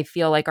sentiments that I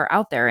feel like are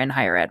out there in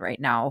higher ed right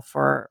now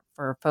for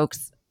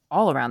folks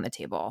all around the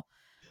table.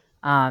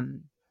 I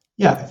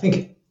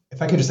think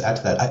if I could just add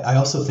to that, I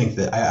also think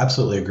that I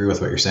absolutely agree with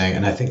what you're saying.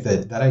 And I think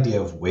that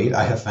idea of weight,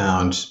 I have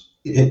found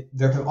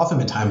there have often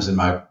been times in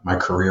my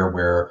career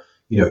where,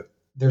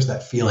 there's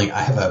that feeling.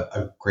 I have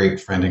a great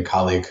friend and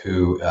colleague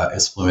who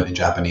is fluent in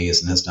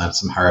Japanese and has done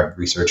some higher ed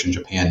research in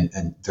Japan.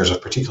 And there's a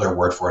particular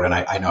word for it. And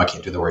I know I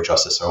can't do the word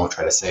justice, so I won't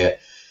try to say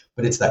it.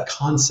 But it's that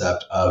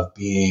concept of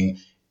being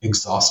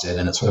exhausted,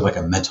 and it's sort of like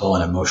a mental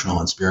and emotional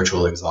and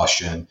spiritual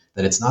exhaustion,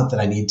 that it's not that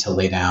I need to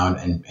lay down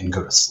and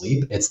go to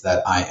sleep. It's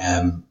that I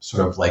am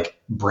sort of like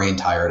brain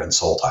tired and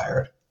soul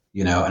tired,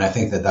 and I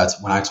think that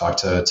that's when I talk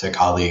to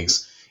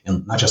colleagues,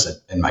 and not just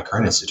in my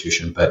current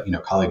institution, but,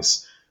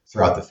 colleagues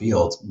throughout the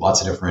field,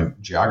 lots of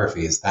different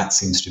geographies, that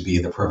seems to be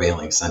the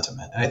prevailing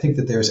sentiment. And I think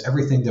that there's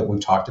everything that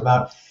we've talked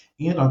about.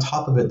 And on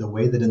top of it, the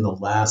way that in the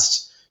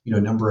last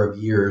number of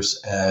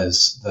years,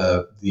 as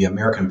the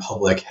American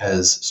public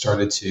has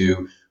started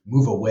to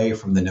move away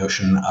from the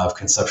notion of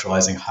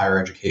conceptualizing higher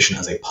education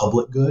as a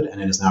public good,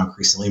 and it is now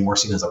increasingly more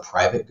seen as a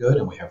private good.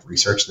 And we have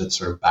research that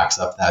sort of backs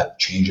up that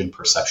change in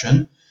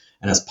perception.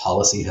 And as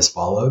policy has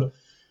followed,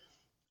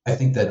 I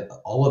think that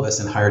all of us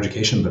in higher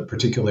education, but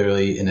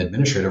particularly in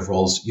administrative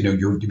roles,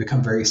 you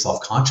become very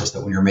self-conscious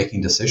that when you're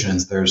making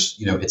decisions, there's,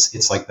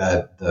 it's like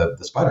the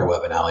spider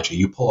web analogy.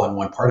 You pull on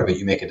one part of it,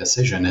 you make a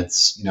decision.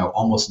 It's,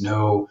 almost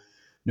no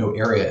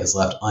area is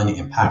left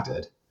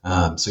unimpacted.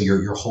 So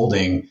you're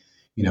holding,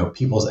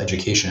 people's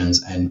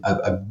educations and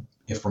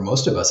for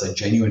most of us, a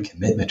genuine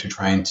commitment to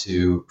trying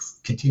to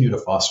continue to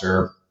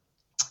foster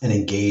an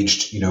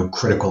engaged,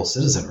 critical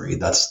citizenry.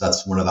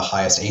 That's one of the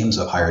highest aims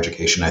of higher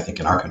education, I think,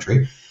 in our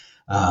country.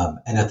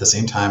 And at the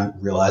same time,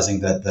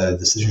 realizing that the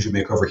decisions you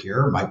make over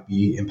here might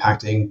be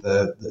impacting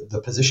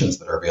the positions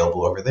that are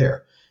available over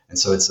there. And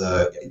so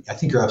I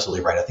think you're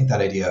absolutely right. I think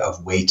that idea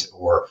of weight,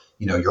 or,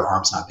 your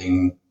arms not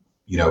being,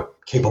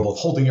 capable of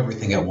holding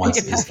everything at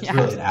once is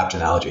really an apt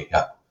analogy.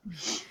 Yeah.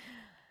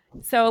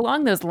 So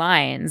along those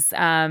lines,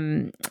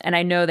 and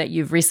I know that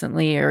you've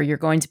recently, or you're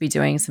going to be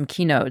doing some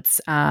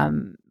keynotes,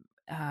 and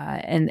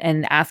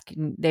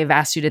asking, they've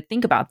asked you to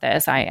think about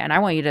this. I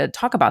want you to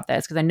talk about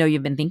this because I know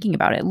you've been thinking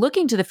about it.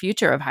 Looking to the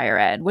future of higher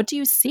ed, what do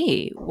you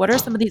see? What are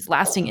some of these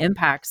lasting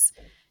impacts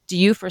do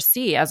you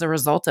foresee as a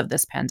result of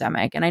this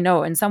pandemic? And I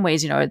know in some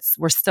ways,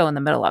 we're still in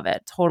the middle of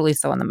it, totally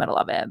still in the middle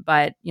of it.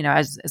 But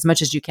as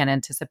much as you can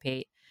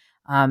anticipate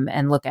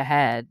and look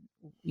ahead,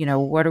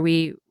 what are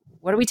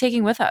we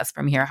taking with us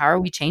from here? How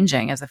are we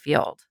changing as a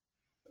field?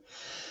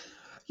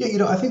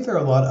 Yeah, I think there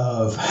are a lot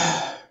of.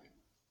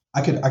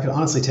 I could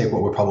honestly take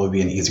what would probably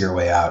be an easier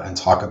way out and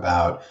talk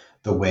about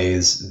the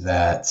ways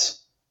that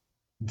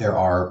there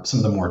are some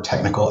of the more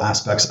technical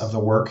aspects of the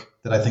work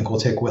that I think we'll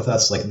take with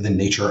us, like the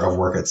nature of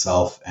work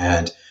itself,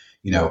 and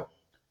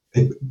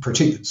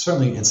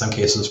certainly in some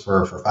cases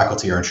for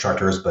faculty or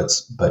instructors,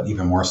 but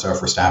even more so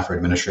for staff or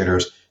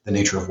administrators, the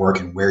nature of work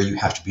and where you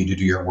have to be to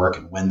do your work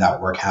and when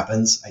that work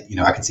happens.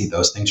 I can see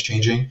those things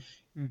changing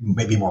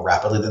maybe more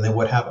rapidly than they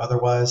would have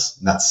otherwise.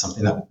 And that's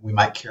something that we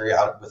might carry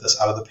out with us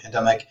out of the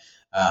pandemic.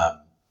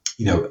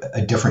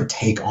 A different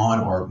take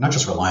on, or not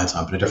just reliance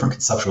on, but a different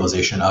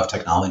conceptualization of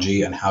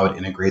technology and how it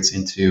integrates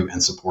into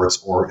and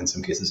supports, or in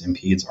some cases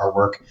impedes, our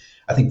work.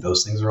 I think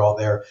those things are all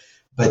there.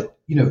 But,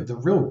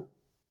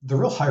 the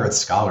real higher ed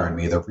scholar in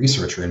me, the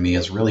researcher in me,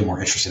 is really more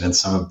interested in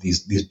some of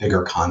these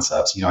bigger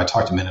concepts. I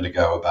talked a minute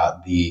ago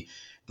about the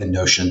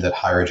notion that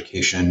higher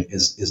education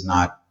is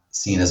not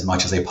seen as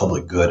much as a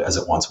public good as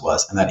it once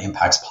was, and that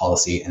impacts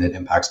policy and it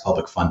impacts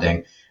public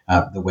funding,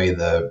 the way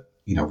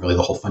really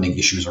the whole funding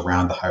issues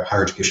around the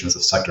higher education as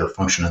a sector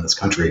function in this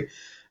country.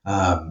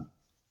 But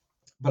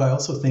I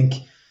also think,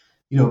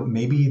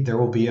 maybe there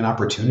will be an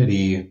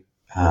opportunity,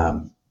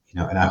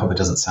 and I hope it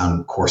doesn't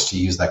sound coarse to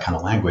use that kind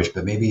of language,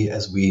 but maybe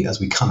as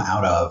we come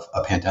out of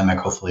a pandemic,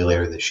 hopefully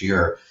later this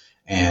year,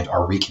 and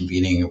are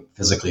reconvening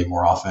physically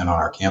more often on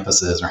our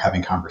campuses or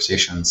having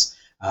conversations,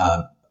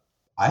 I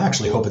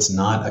actually hope it's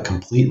not a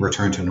complete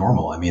return to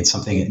normal. I mean,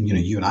 something,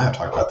 you and I have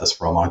talked about this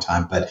for a long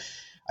time, but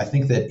I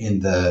think that in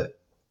the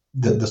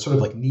sort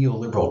of like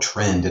neoliberal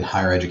trend in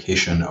higher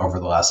education over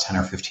the last 10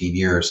 or 15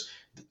 years,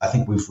 I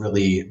think we've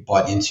really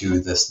bought into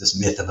this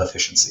myth of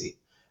efficiency,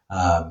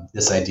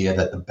 this idea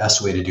that the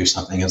best way to do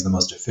something is the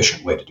most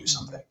efficient way to do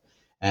something.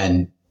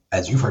 And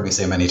as you've heard me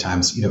say many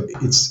times,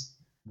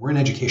 we're in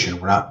education.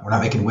 We're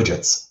not making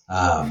widgets.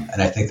 And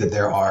I think that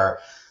there are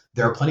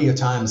plenty of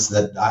times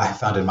that I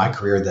found in my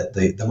career that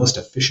the most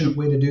efficient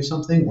way to do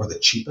something, or the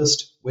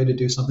cheapest way to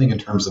do something in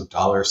terms of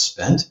dollars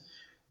spent,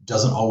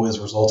 doesn't always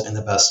result in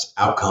the best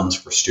outcomes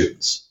for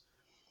students.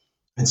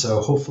 And so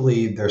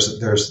hopefully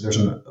there's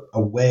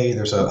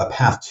a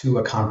path to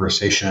a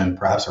conversation,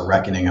 perhaps a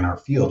reckoning in our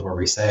field, where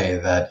we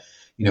say that,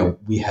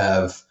 we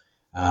have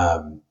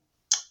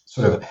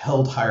sort of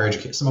held higher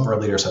education, some of our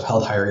leaders have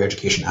held higher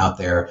education out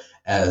there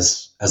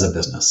as a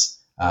business.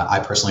 I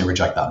personally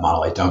reject that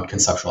model. I don't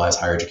conceptualize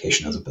higher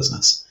education as a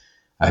business.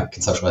 I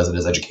conceptualize it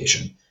as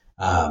education.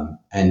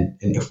 And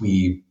if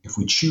we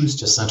choose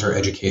to center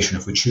education,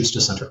 if we choose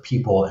to center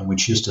people, and we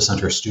choose to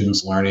center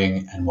students'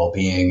 learning and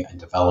well-being and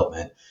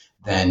development,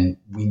 then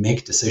we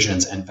make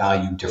decisions and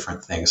value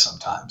different things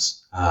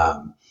sometimes.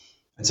 And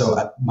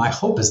so my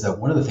hope is that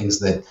one of the things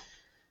that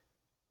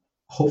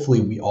hopefully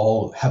we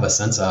all have a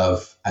sense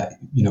of,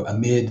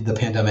 amid the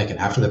pandemic and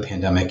after the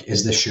pandemic,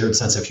 is the shared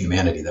sense of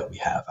humanity that we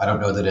have. I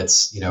don't know that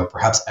it's,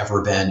 perhaps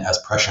ever been as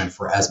prescient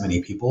for as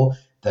many people,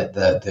 that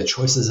the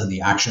choices and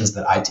the actions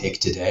that I take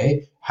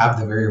today have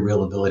the very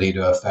real ability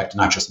to affect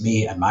not just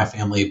me and my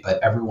family,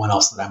 but everyone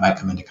else that I might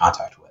come into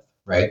contact with,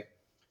 right?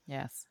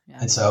 Yes.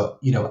 And so,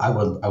 I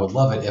would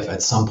love it if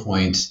at some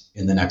point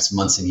in the next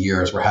months and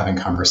years, we're having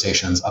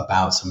conversations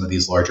about some of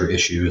these larger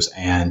issues,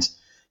 and,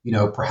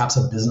 perhaps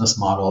a business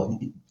model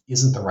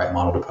isn't the right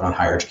model to put on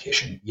higher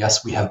education.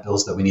 Yes, we have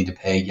bills that we need to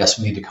pay. Yes,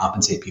 we need to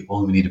compensate people,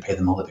 and we need to pay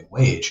them a living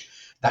wage.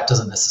 That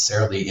doesn't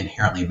necessarily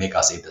inherently make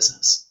us a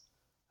business.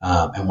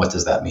 And what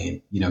does that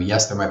mean?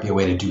 Yes, there might be a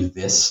way to do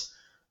this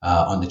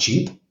on the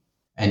cheap.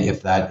 And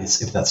if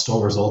that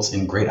still results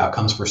in great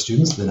outcomes for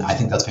students, then I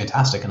think that's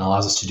fantastic and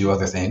allows us to do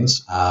other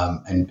things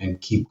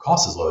and keep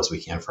costs as low as we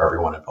can for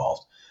everyone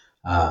involved.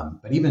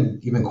 But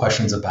even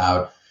questions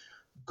about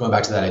going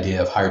back to that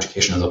idea of higher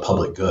education as a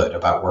public good,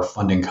 about where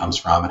funding comes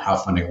from and how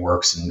funding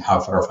works and how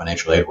federal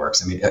financial aid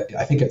works. I mean,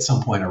 I think at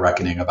some point a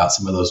reckoning about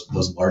some of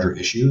those larger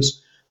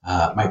issues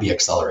might be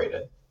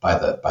accelerated by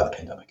the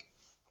pandemic.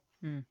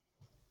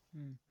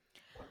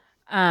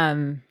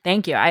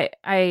 Thank you.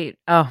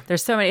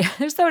 There's so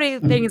many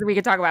things we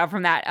could talk about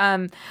from that.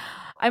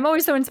 I'm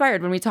always so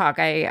inspired when we talk.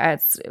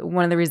 It's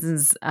one of the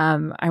reasons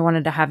I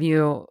wanted to have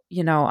you,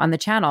 on the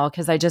channel,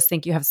 because I just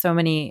think you have so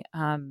many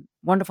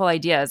wonderful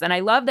ideas, and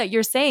I love that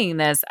you're saying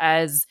this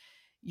as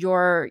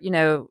you're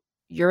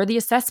the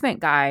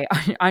assessment guy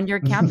on your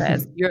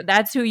campus.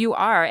 That's who you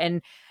are,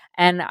 and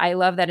I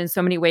love that in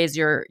so many ways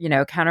you're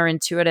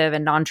counterintuitive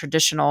and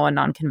non-traditional and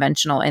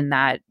non-conventional in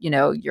that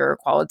your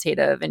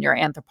qualitative and your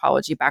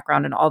anthropology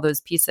background and all those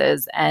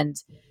pieces,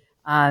 and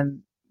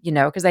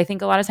because I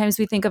think a lot of times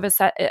we think of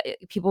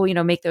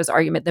people, make those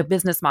argument, the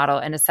business model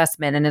and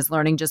assessment, and is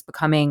learning just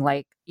becoming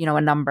like,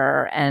 a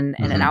number and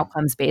an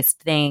outcomes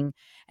based thing.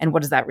 And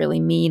what does that really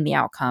mean, the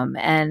outcome?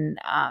 And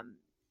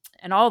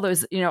all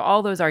those,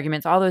 all those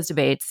arguments, all those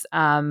debates,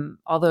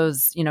 all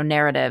those,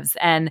 narratives.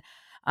 And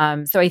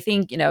so I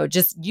think,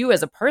 just you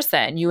as a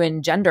person, you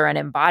engender and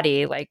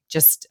embody like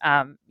just,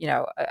 a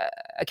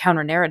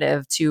counter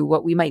narrative to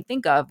what we might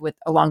think of with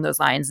along those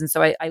lines. And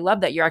so I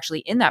love that you're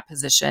actually in that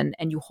position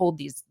and you hold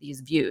these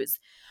views,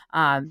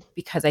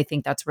 because I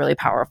think that's really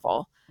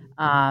powerful.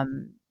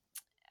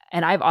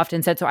 And I've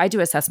often said, so I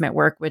do assessment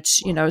work,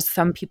 which,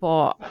 some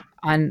people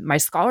on my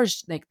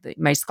scholars, like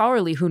my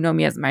scholarly, who know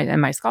me as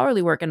my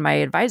scholarly work and my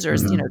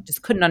advisors,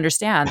 just couldn't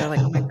understand. They're like,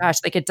 oh my gosh,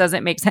 like it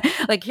doesn't make sense.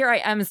 Like here I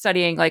am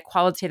studying like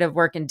qualitative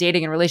work and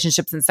dating and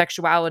relationships and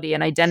sexuality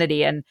and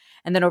identity. And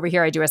then over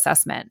here I do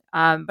assessment.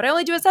 But I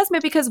only do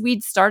assessment because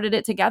we started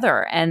it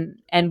together and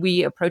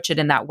we approach it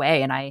in that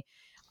way. And I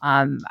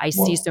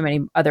see so many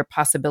other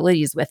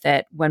possibilities with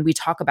it when we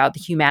talk about the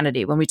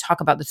humanity, when we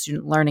talk about the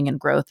student learning and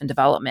growth and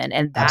development,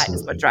 and that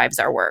is what drives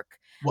our work.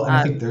 Well, and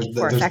I think there's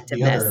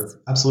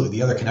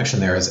the other connection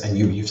there is, and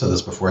you've said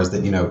this before, is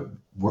that,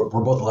 we're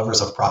both lovers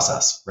of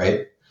process,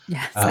 right?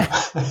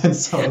 Yes. And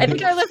so I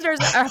think our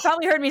listeners have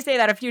probably heard me say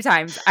that a few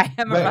times. I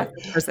am a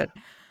process person.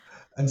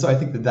 And so I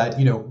think that,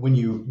 when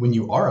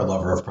you are a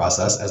lover of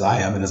process, as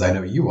I am, and as I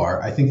know you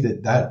are, I think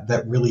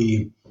that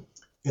really,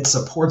 it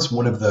supports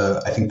one of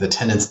the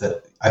tenets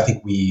that I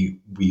think we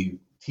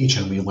teach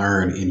and we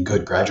learn in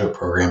good graduate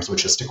programs,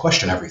 which is to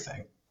question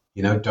everything.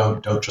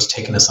 Don't just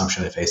take an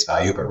assumption at face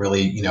value, but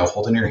really,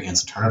 hold it in your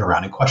hands and turn it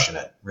around and question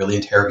it. Really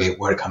interrogate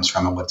where it comes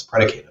from and what it's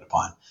predicated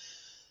upon.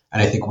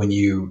 And I think when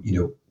you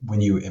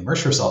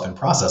immerse yourself in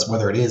process,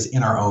 whether it is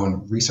in our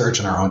own research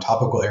in our own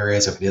topical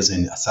areas, if it is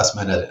in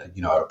assessment at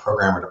a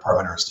program or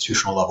department or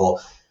institutional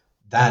level,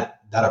 that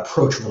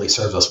approach really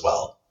serves us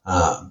well.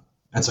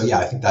 And so,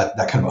 I think that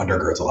kind of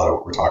undergirds a lot of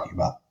what we're talking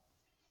about.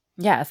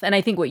 Yes. And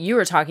I think what you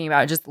were talking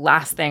about, just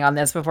last thing on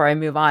this before I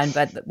move on,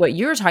 but what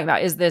you were talking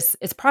about is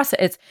it's process.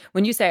 It's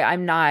when you say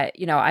I'm not,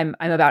 I'm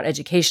about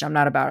education. I'm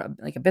not about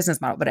like a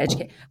business model, but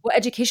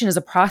education is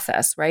a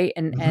process, right?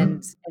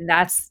 And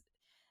that's,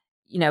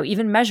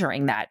 even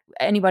measuring that,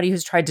 anybody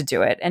who's tried to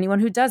do it, anyone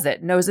who does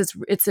it knows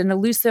it's an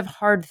elusive,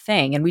 hard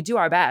thing. And we do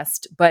our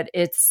best, but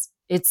it's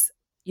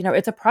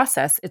a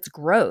process, it's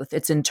growth,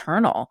 it's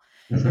internal.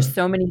 There's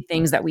so many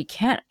things that we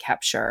can't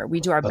capture. We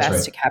do our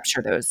best to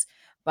capture those,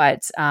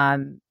 but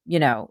and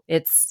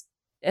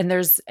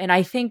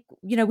I think,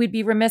 we'd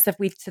be remiss if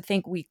to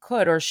think we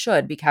could or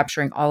should be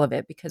capturing all of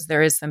it, because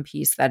there is some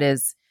piece that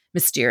is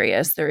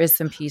mysterious. There is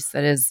some piece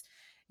that is,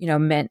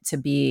 meant to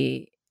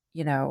be,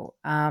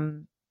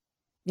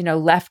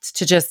 left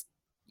to just,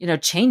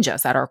 change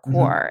us at our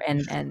core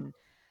and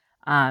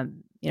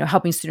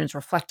helping students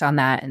reflect on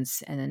that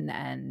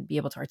and be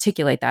able to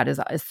articulate that is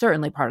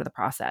certainly part of the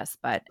process.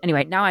 But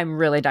anyway, now I'm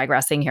really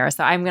digressing here,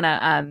 so I'm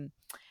gonna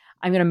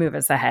move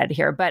us ahead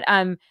here. But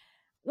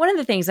one of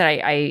the things that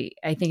I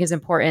think is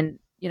important,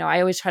 I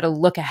always try to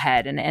look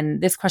ahead,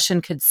 and this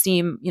question could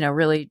seem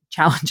really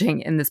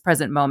challenging in this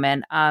present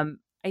moment.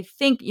 I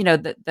think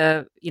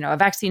a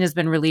vaccine has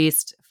been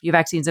released. A few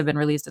vaccines have been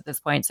released at this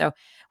point, so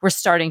we're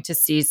starting to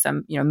see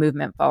some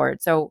movement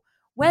forward. So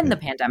when the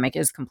pandemic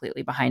is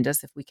completely behind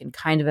us, if we can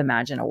kind of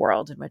imagine a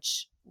world in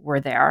which we're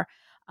there,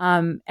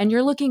 and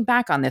you're looking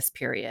back on this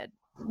period,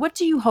 what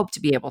do you hope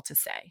to be able to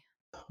say?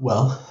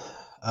 Well,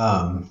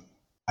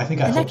 I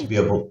think I hope to be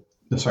able.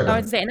 Sorry, I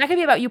would say, and that could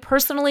be about you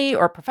personally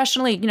or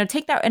professionally.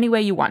 Take that any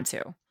way you want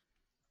to.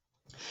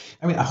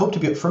 I mean, I hope to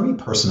be, for me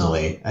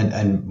personally,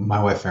 and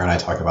my wife Farah and I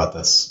talk about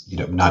this,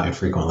 not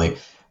infrequently.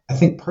 I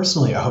think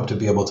personally, I hope to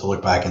be able to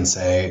look back and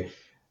say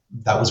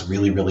that was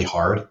really, really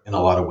hard in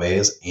a lot of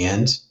ways,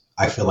 and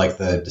I feel like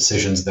the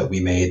decisions that we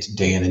made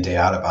day in and day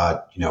out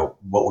about,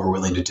 what we're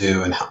willing to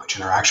do and how much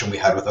interaction we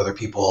had with other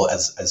people,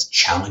 as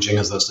challenging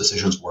as those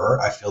decisions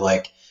were, I feel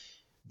like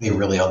they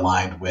really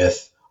aligned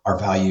with our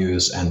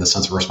values and the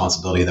sense of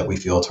responsibility that we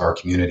feel to our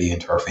community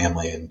and to our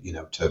family and,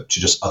 to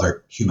just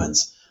other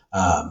humans.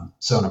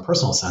 So in a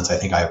personal sense, I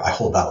think I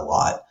hold that a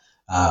lot.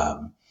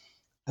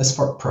 As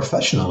far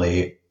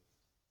professionally,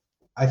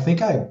 I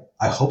think I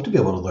hope to be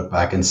able to look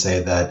back and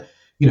say that,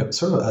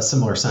 sort of a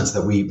similar sense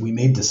that we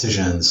made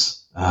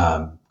decisions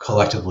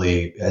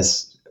collectively,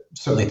 as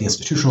certainly at the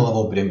institutional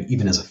level, but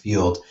even as a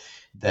field,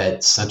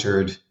 that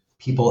centered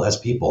people as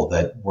people,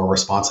 that were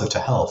responsive to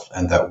health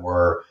and that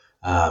were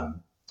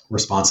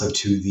responsive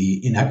to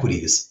the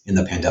inequities in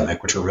the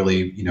pandemic, which are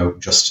really,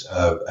 just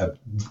a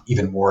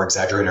even more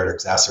exaggerated or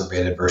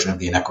exacerbated version of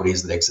the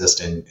inequities that exist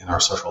in our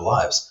social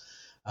lives.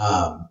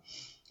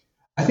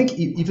 I think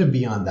even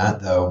beyond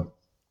that, though,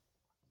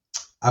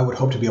 I would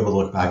hope to be able to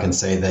look back and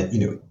say that,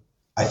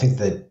 I think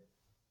that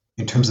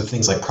in terms of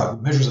things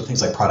like measures of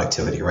things like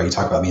productivity, right? You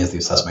talk about me as the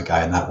assessment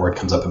guy, and that word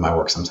comes up in my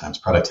work sometimes,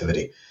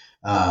 productivity,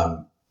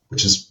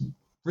 which is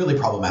really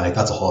problematic.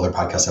 That's a whole other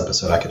podcast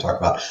episode I could talk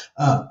about.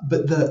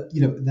 But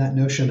that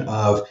notion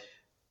of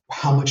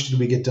how much did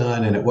we get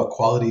done and at what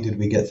quality did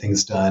we get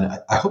things done?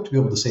 I hope to be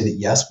able to say that,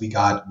 yes, we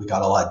got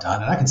a lot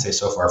done. And I can say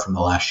so far from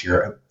the last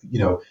year,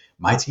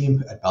 my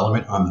team at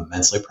Bellarmine, who I'm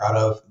immensely proud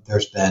of,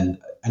 there's been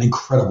an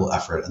incredible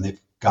effort, and they've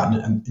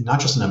gotten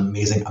not just an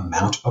amazing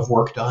amount of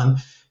work done,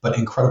 but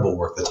incredible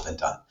work that's been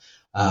done.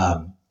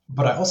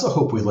 But I also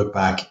hope we look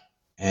back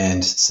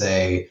and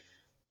say,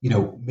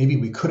 maybe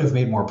we could have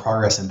made more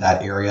progress in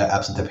that area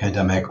absent the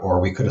pandemic, or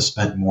we could have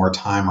spent more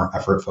time or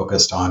effort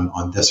focused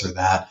on this or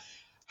that.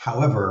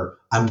 However,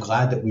 I'm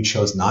glad that we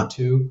chose not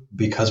to,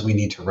 because we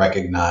need to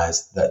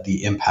recognize that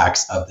the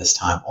impacts of this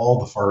time, all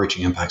the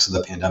far-reaching impacts of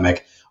the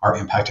pandemic, are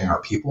impacting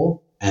our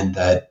people, and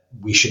that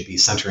we should be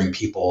centering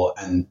people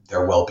and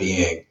their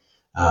well-being,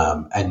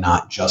 and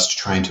not just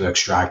trying to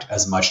extract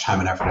as much time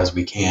and effort as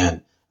we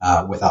can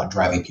without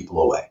driving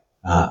people away.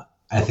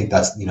 I think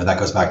that's, that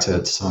goes back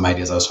to some of my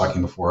ideas I was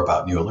talking before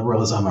about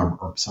neoliberalism,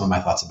 or some of my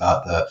thoughts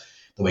about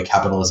the way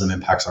capitalism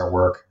impacts our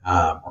work,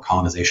 or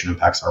colonization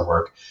impacts our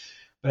work.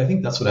 But I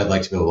think that's what I'd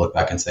like to be able to look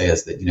back and say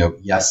is that,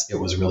 yes, it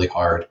was really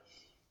hard,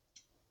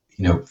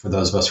 for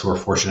those of us who were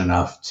fortunate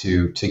enough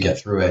to get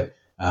through it,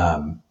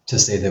 to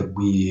say that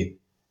we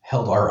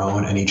held our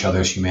own and each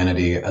other's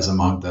humanity as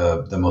among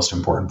the most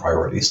important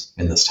priorities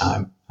in this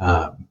time.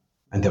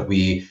 And that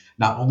we,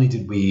 not only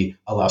did we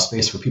allow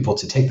space for people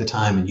to take the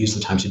time and use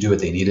the time to do what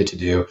they needed to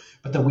do,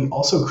 but that we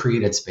also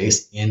created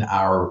space in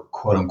our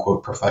quote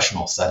unquote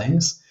professional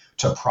settings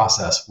to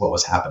process what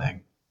was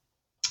happening.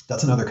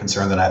 That's another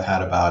concern that I've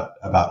had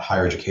about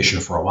higher education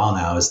for a while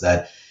now, is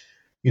that,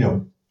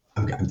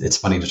 it's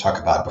funny to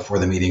talk about before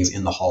the meetings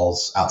in the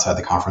halls outside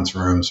the conference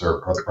rooms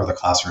or the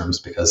classrooms,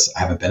 because I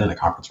haven't been in a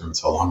conference room in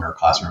so long, or a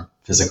classroom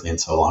physically in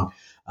so long.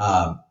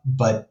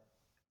 But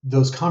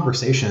those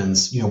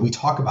conversations, we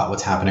talk about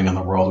what's happening in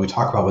the world. We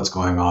talk about what's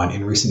going on.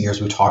 In recent years,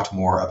 we've talked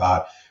more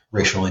about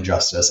racial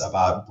injustice,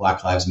 about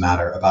Black Lives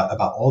Matter,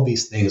 about all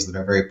these things that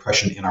are very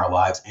prescient in our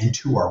lives and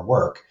to our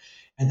work.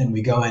 And then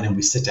we go in and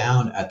we sit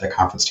down at the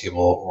conference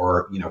table,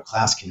 or,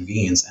 class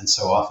convenes. And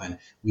so often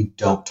we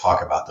don't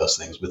talk about those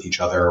things with each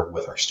other,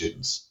 with our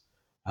students.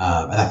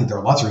 And I think there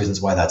are lots of reasons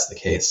why that's the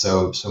case.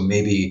 So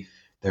maybe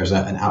there's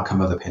an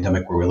outcome of the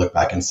pandemic where we look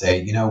back and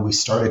say, we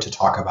started to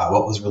talk about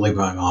what was really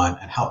going on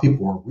and how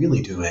people were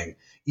really doing,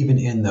 even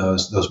in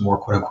those more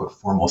quote unquote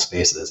formal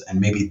spaces. And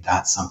maybe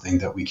that's something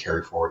that we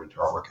carry forward into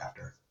our work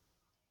after.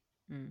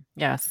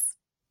 Yes.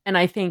 And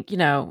I think,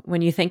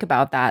 when you think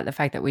about that, the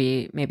fact that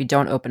we maybe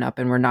don't open up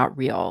and we're not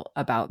real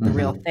about the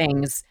real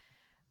things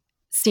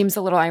seems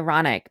a little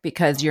ironic,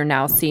 because you're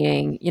now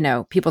seeing,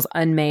 people's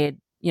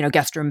unmade,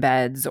 guest room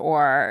beds,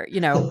 or,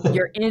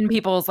 you're in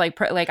people's I'm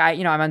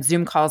on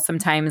Zoom calls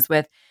sometimes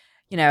with,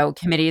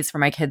 committees for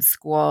my kids'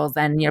 schools,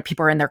 and,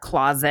 people are in their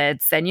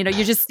closets, and, you're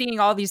just seeing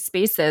all these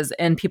spaces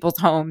in people's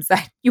homes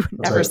that you would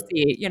never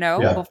see,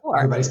 before.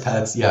 Everybody's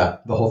pets. Yeah.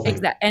 The whole thing.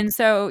 Exactly. And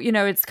so,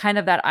 it's kind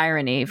of that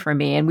irony for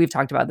me. And we've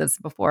talked about this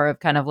before,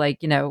 of kind of like,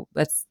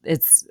 let's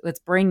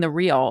bring the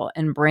real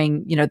and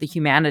bring, the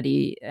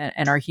humanity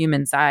and our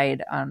human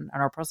side on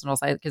our personal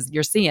side, because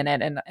you're seeing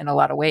it in a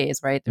lot of ways,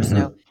 right? There's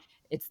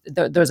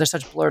those are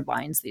such blurred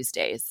lines these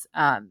days.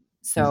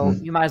 So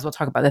you might as well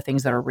talk about the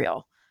things that are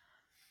real.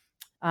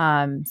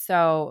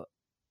 So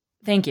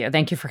thank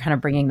you for kind of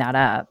bringing that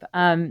up.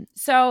 And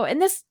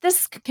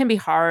this can be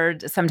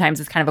hard. Sometimes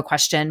it's kind of a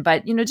question,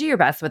 but, do your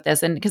best with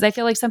this. And because I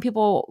feel like some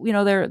people,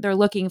 they're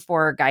looking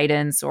for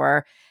guidance,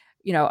 or,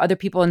 other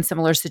people in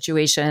similar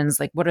situations,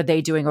 like what are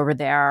they doing over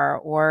there?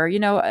 Or,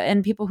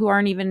 and people who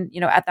aren't even,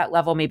 at that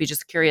level, maybe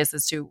just curious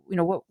as to,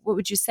 what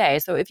would you say?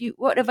 So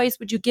what advice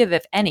would you give,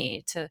 if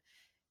any, to,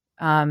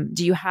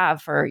 do you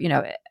have for,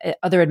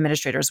 other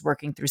administrators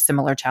working through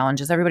similar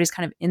challenges? Everybody's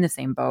kind of in the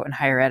same boat in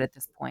higher ed at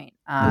this point.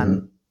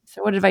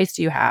 So what advice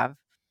do you have?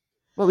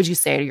 What would you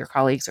say to your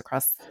colleagues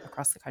across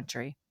the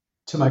country?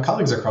 To my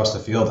colleagues across the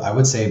field, I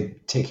would say,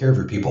 take care of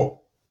your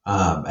people.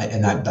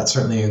 And that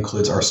certainly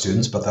includes our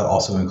students, but that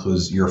also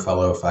includes your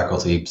fellow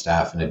faculty,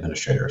 staff, and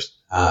administrators.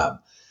 I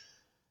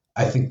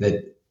think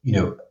that,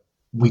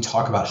 we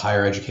talk about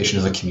higher education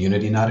as a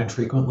community not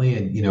infrequently,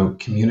 and,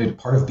 community,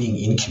 part of being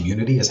in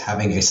community is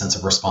having a sense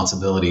of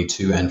responsibility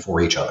to and for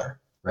each other.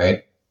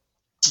 Right.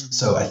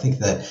 So I think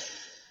that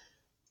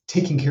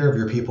taking care of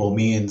your people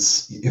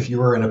means, if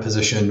you are in a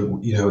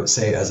position,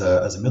 say as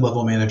a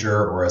mid-level manager,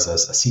 or as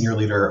a senior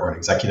leader, or an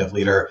executive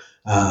leader,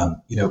 I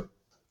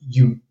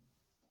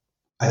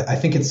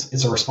think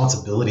it's a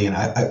responsibility, and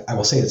I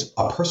will say it's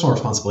a personal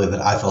responsibility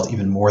that I felt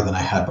even more than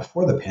I had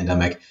before the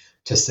pandemic,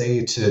 to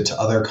say to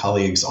other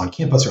colleagues on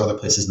campus or other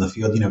places in the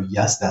field,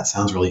 yes, that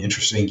sounds really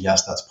interesting.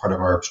 Yes, that's part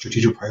of our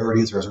strategic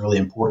priorities, or is really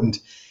important.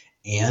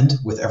 And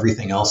with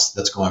everything else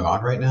that's going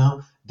on right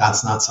now,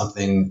 that's not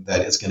something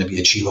that is going to be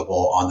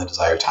achievable on the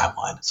desired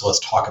timeline. So let's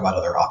talk about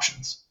other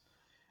options.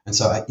 And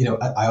so,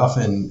 I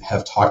often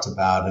have talked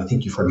about, and I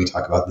think you've heard me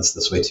talk about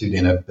this way too,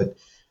 Dana, but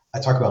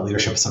I talk about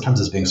leadership sometimes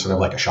as being sort of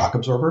like a shock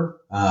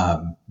absorber.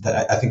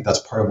 That I think that's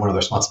part of one of the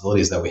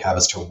responsibilities that we have,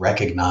 is to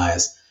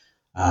recognize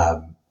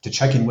to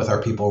check in with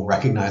our people,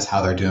 recognize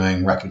how they're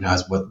doing,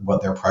 recognize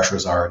what their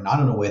pressures are, not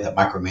in a way that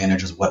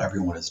micromanages what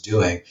everyone is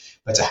doing,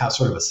 but to have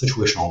sort of a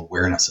situational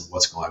awareness of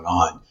what's going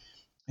on,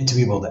 and to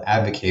be able to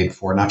advocate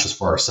for not just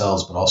for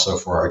ourselves, but also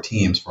for our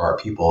teams, for our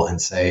people,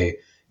 and say,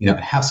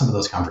 have some of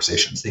those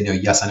conversations. They know,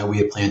 yes, I know we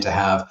had planned to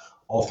have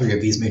all 3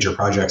 of these major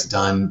projects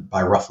done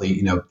by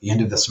roughly, the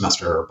end of the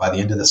semester or by the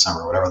end of the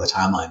summer, whatever the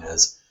timeline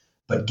is.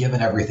 But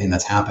given everything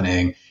that's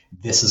happening,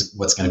 this is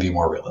what's going to be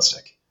more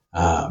realistic.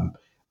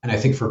 And I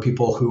think for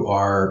people who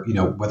are,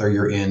 whether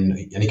you're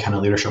in any kind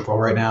of leadership role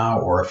right now,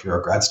 or if you're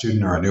a grad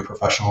student or a new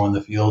professional in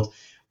the field,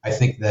 I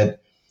think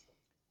that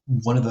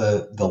one of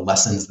the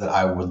lessons that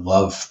I would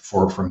love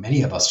for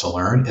many of us to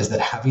learn is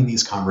that having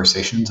these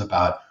conversations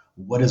about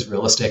what is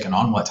realistic and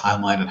on what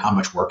timeline and how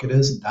much work it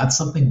is, that's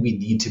something we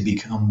need to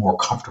become more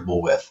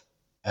comfortable with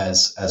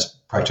as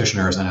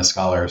practitioners and as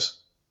scholars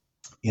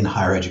in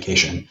higher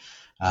education.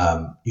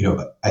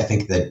 I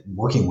think that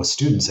working with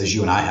students, as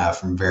you and I have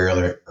from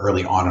very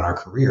early on in our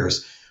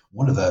careers,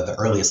 one of the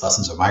earliest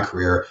lessons of my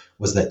career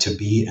was that to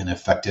be an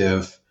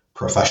effective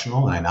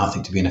professional, and I now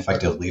think to be an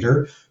effective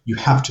leader, you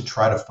have to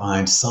try to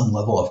find some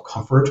level of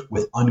comfort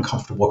with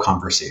uncomfortable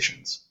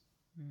conversations.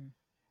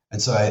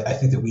 And so I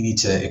think that we need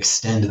to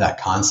extend that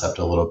concept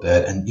a little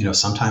bit. And,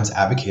 sometimes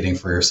advocating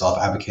for yourself,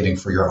 advocating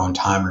for your own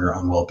time or your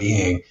own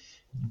well-being,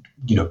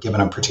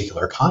 given a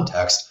particular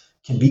context,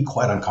 can be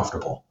quite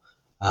uncomfortable.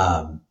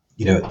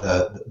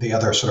 The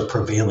other sort of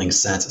prevailing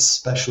sense,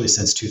 especially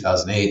since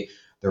 2008,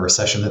 the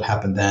recession that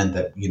happened then,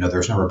 that,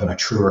 there's never been a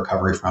true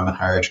recovery from in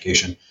higher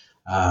education.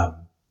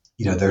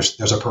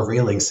 There's a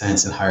prevailing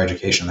sense in higher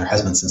education. There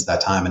has been since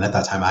that time. And at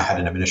that time, I had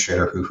an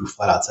administrator who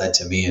flat out said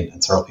to me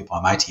and several people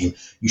on my team,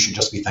 you should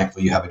just be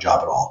thankful you have a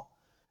job at all.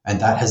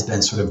 And that has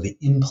been sort of the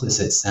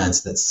implicit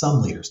sense that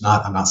some leaders,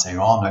 I'm not saying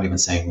all, I'm not even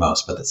saying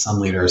most, but that some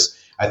leaders,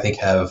 I think,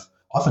 have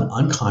often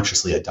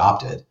unconsciously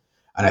adopted.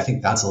 And I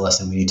think that's a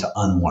lesson we need to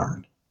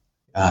unlearn.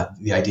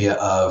 The idea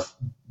of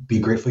be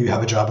grateful you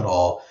have a job at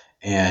all,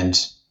 and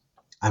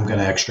I'm going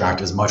to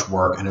extract as much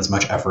work and as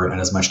much effort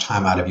and as much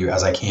time out of you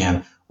as I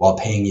can while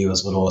paying you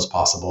as little as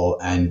possible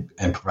and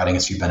providing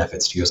as few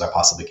benefits to you as I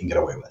possibly can get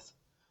away with.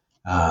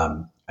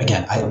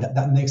 Again,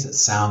 that makes it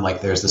sound like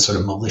there's this sort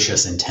of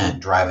malicious intent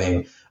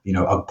driving,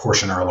 a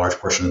portion or a large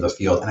portion of the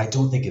field. And I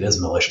don't think it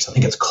is malicious. I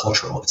think it's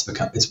cultural.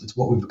 It's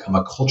what we've become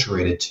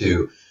acculturated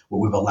to, what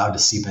we've allowed to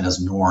seep in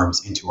as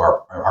norms into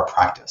our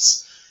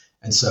practice.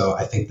 And so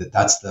I think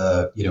that's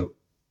the,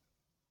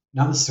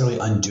 not necessarily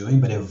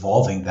undoing, but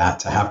evolving that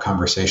to have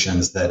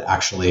conversations that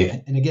actually,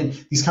 and again,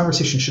 these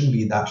conversations shouldn't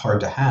be that hard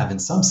to have in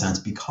some sense,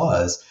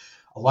 because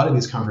a lot of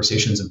these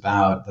conversations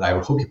that I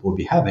would hope people would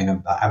be having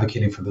about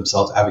advocating for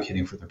themselves,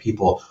 advocating for their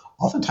people,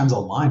 oftentimes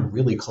align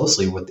really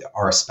closely with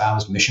our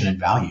espoused mission and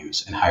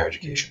values in higher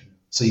education.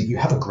 So you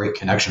have a great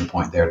connection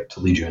point there to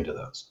lead you into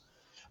those.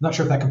 I'm not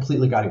sure if that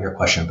completely got at your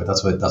question, but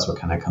that's what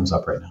kind of comes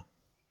up right now.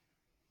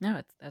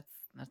 No,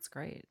 that's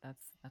great.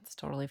 That's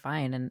totally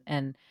fine.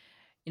 And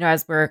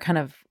as we're kind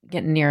of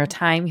getting near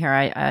time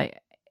here,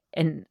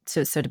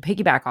 so to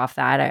piggyback off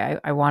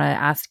that, I want to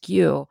ask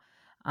you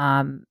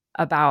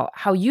about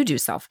how you do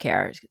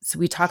self-care. So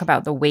we talk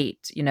about the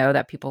weight,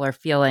 that people are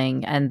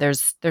feeling, and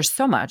there's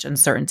so much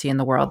uncertainty in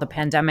the world. The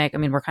pandemic,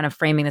 we're kind of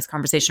framing this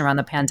conversation around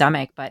the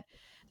pandemic, but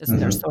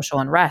there's social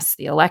unrest,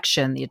 the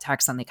election, the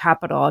attacks on the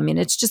Capitol.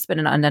 It's just been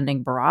an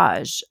unending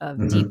barrage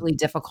of deeply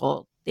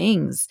difficult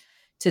things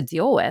to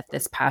deal with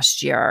this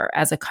past year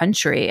as a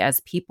country, as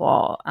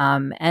people,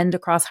 and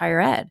across higher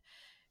ed.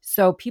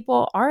 So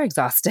people are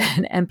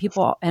exhausted and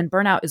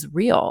burnout is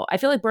real. I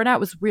feel like burnout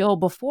was real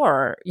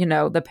before,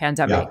 the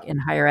pandemic in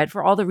higher ed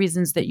for all the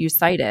reasons that you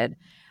cited,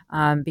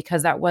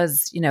 because that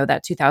was,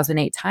 that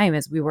 2008 time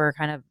as we were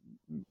kind of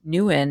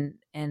new in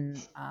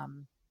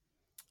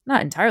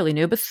not entirely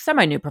new, but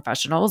semi-new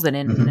professionals and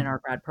in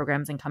our grad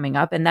programs and coming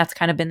up. And that's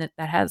kind of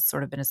that has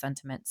sort of been a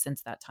sentiment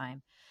since that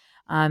time.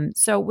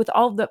 So with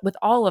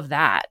all of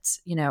that,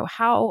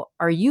 how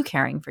are you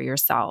caring for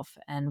yourself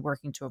and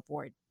working to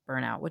avoid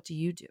burnout? What do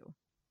you do?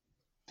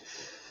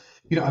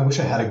 I wish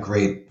I had a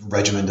great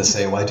regimen to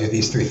say, well, I do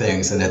these 3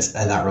 things and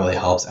that really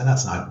helps. And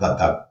that's not,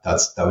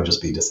 that would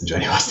just be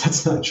disingenuous.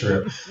 That's not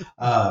true.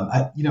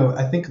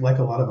 I think like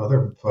a lot of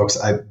other folks,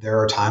 there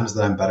are times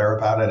that I'm better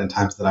about it and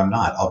times that I'm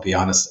not. I'll be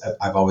honest.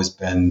 I've always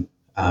been,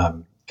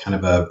 kind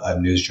of a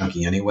news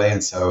junkie anyway.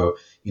 And so,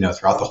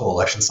 throughout the whole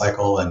election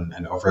cycle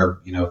and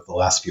over, the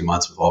last few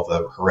months with all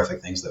the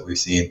horrific things that we've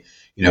seen,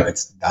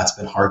 that's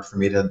been hard for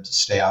me to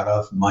stay out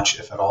of much,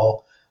 if at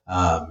all.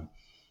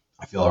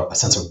 I feel a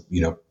sense of,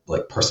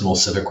 like personal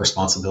civic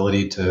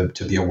responsibility to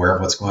be aware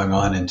of what's going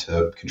on and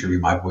to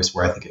contribute my voice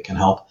where I think it can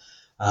help.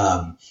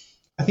 I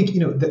think,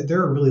 there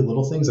are really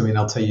little things.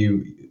 I'll tell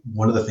you,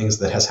 one of the things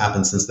that has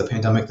happened since the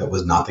pandemic that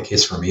was not the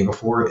case for me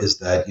before is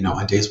that,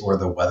 on days where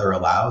the weather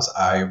allows,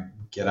 I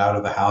get out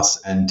of the house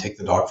and take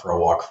the dog for a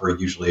walk for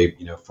usually,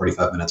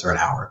 45 minutes or an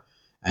hour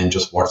and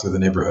just walk through the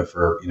neighborhood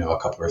for, a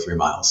couple or 3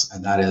 miles.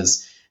 And that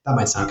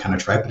might sound kind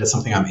of trite, but it's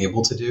something I'm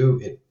able to do.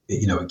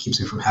 It keeps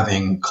me from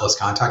having close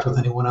contact with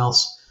anyone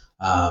else.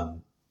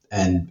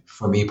 And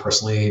for me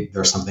personally,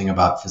 there's something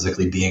about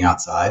physically being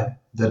outside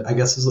that I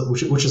guess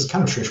which is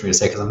kind of strange for me to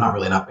say, because I'm not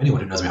really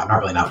anyone who knows me, I'm not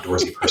really an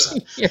outdoorsy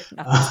person.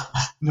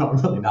 No,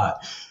 I'm really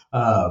not.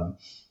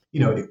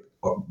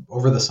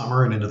 Over the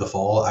summer and into the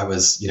fall, I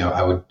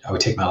would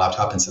take my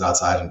laptop and sit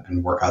outside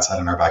and work outside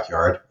in our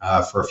backyard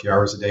for a few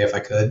hours a day if I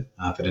could, if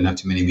I didn't have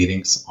too many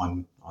meetings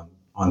on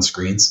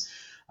screens.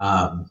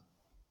 I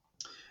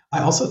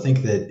also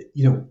think that,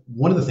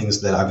 one of the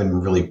things that I've been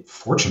really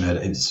fortunate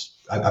is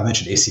I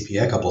mentioned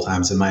ACPA a couple of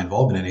times, and my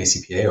involvement in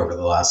ACPA over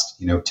the last,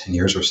 10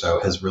 years or so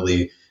has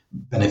really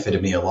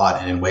benefited me a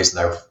lot, and in ways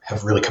that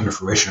have really come to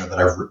fruition or that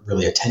I've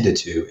really attended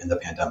to in the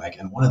pandemic.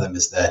 And one of them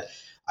is that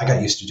I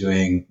got used to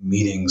doing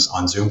meetings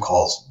on Zoom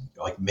calls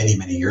like many,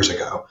 many years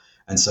ago.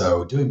 And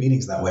so doing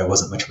meetings that way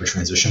wasn't much of a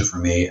transition for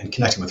me, and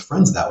connecting with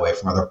friends that way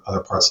from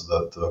other parts of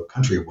the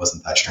country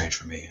wasn't that strange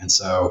for me. And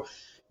so,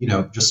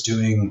 just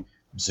doing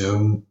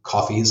Zoom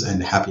coffees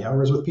and happy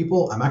hours with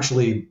people, I'm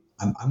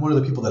one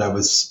of the people that I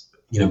was,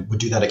 would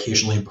do that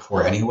occasionally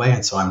before anyway.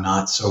 And so I'm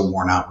not so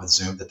worn out with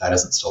Zoom that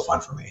isn't still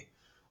fun for me.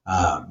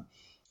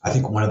 I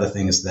think one of the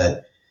things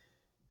that,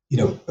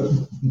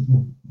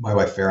 my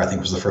wife, Farah, I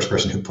think was the first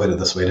person who put it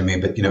this way to me,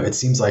 but, it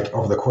seems like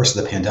over the course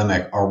of the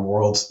pandemic, our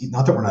worlds,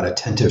 not that we're not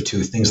attentive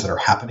to things that are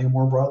happening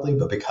more broadly,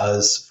 but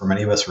because for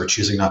many of us who are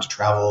choosing not to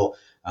travel,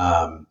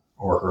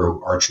 or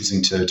who are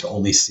choosing to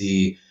only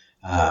see,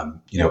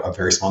 a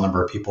very small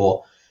number of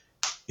people,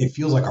 it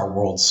feels like our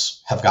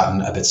worlds have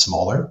gotten a bit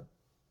smaller.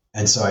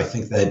 And so I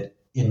think that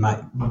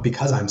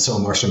because I'm so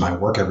immersed in my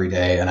work every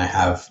day, and I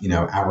have,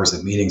 hours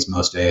of meetings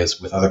most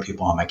days with other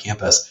people on my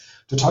campus,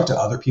 to talk to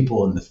other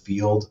people in the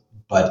field,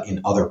 but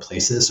in other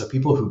places. So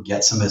people who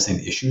get some of the same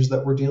issues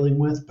that we're dealing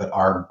with, but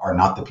are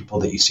not the people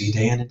that you see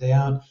day in and day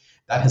out,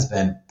 that has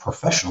been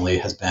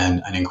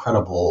an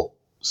incredible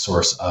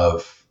source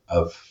of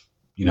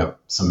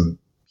some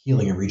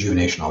healing and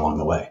rejuvenation along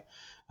the way.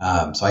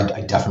 So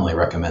I definitely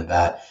recommend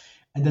that.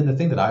 And then the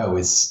thing that I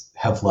always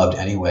have loved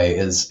anyway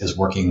is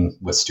working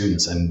with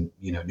students and,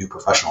 new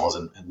professionals.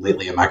 And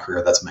lately in my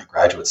career, that's meant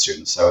graduate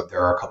students. So there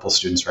are a couple of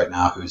students right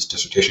now whose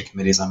dissertation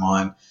committees I'm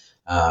on.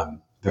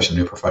 There's some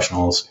new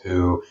professionals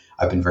who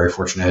I've been very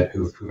fortunate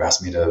who've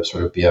asked me to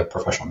sort of be a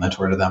professional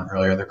mentor to them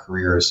earlier in their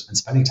careers, and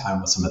spending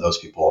time with some of those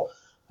people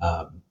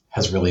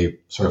has really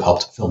sort of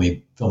helped fill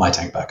my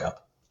tank back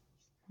up.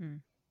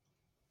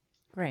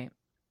 Great.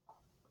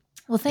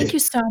 Well, thank you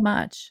so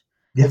much.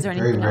 Yeah,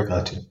 very, very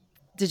glad to.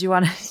 Did you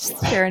want to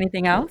share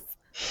anything else?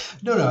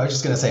 No, I was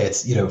just going to say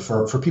it's,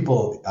 for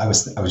people, I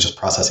was just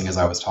processing as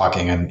I was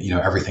talking, and,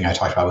 everything I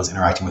talked about was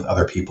interacting with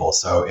other people.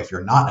 So if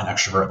you're not an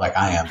extrovert like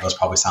I am, those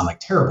probably sound like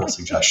terrible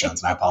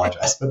suggestions, and I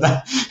apologize, but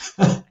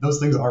those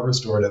things are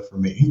restorative for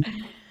me.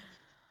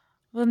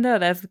 Well, no,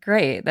 that's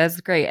great.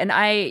 That's great. And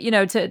I,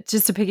 to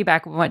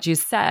piggyback on what you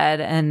said,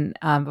 and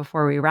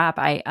before we wrap,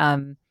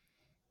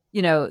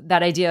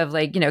 that idea of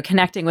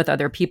connecting with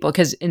other people,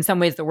 because in some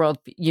ways the world,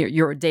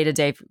 your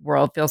day-to-day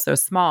world feels so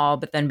small,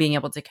 but then being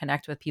able to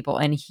connect with people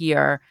and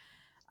hear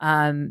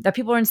that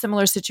people are in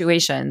similar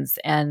situations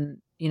and,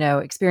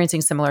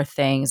 experiencing similar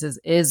things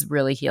is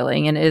really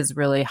healing and is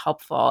really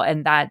helpful.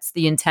 And that's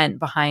the intent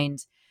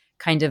behind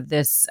kind of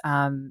this,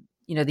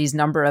 these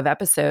number of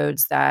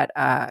episodes that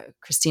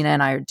Christina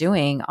and I are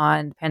doing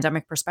on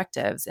pandemic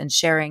perspectives and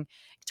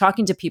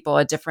talking to people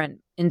in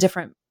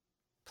different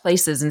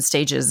places and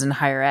stages in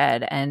higher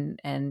ed, and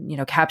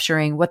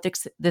capturing what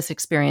this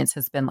experience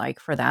has been like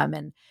for them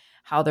and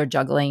how they're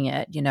juggling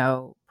it,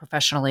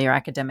 professionally or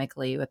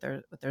academically with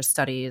their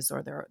studies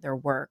or their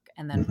work,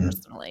 and then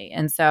personally.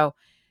 And so,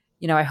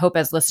 I hope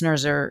as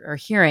listeners are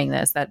hearing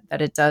this, that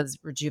it does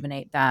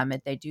rejuvenate them,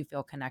 that they do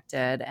feel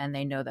connected, and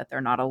they know that they're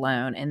not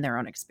alone in their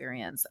own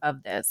experience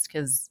of this,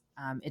 because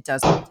it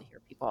does help to hear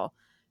people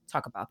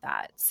talk about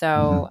that.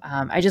 So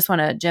I just want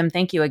to, Jim,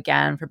 thank you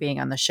again for being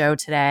on the show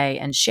today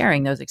and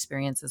sharing those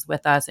experiences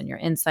with us and your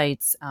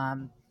insights.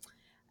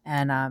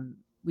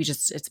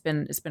 It's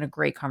been a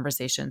great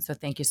conversation. So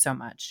thank you so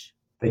much.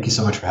 Thank you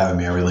so much for having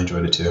me. I really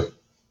enjoyed it too.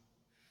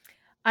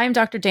 I'm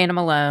Dr. Dana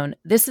Malone.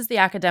 This is The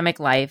Academic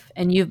Life,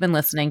 and you've been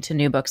listening to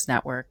New Books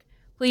Network.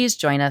 Please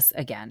join us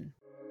again.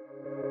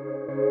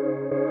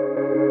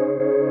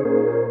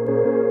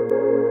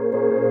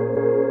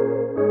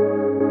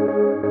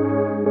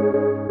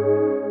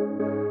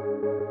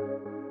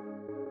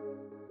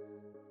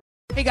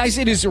 Hey guys,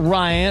 it is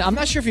Ryan. I'm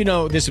not sure if you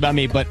know this about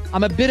me, but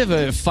I'm a bit of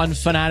a fun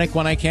fanatic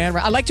when I can.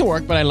 I like to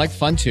work, but I like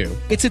fun too.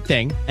 It's a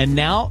thing. And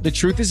now the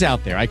truth is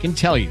out there. I can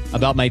tell you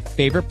about my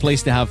favorite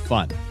place to have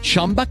fun.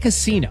 Chumba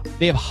Casino.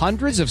 They have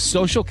hundreds of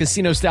social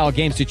casino style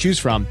games to choose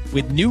from,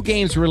 with new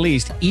games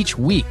released each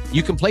week.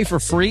 You can play for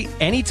free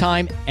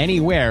anytime,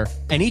 anywhere.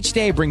 And each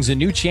day brings a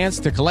new chance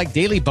to collect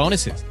daily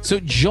bonuses. So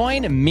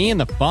join me in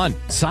the fun.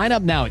 Sign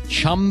up now at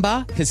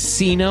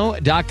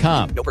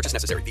ChumbaCasino.com. No purchase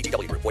necessary.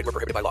 VGW Group. Void where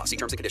prohibited by law. See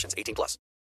terms and conditions. 18+.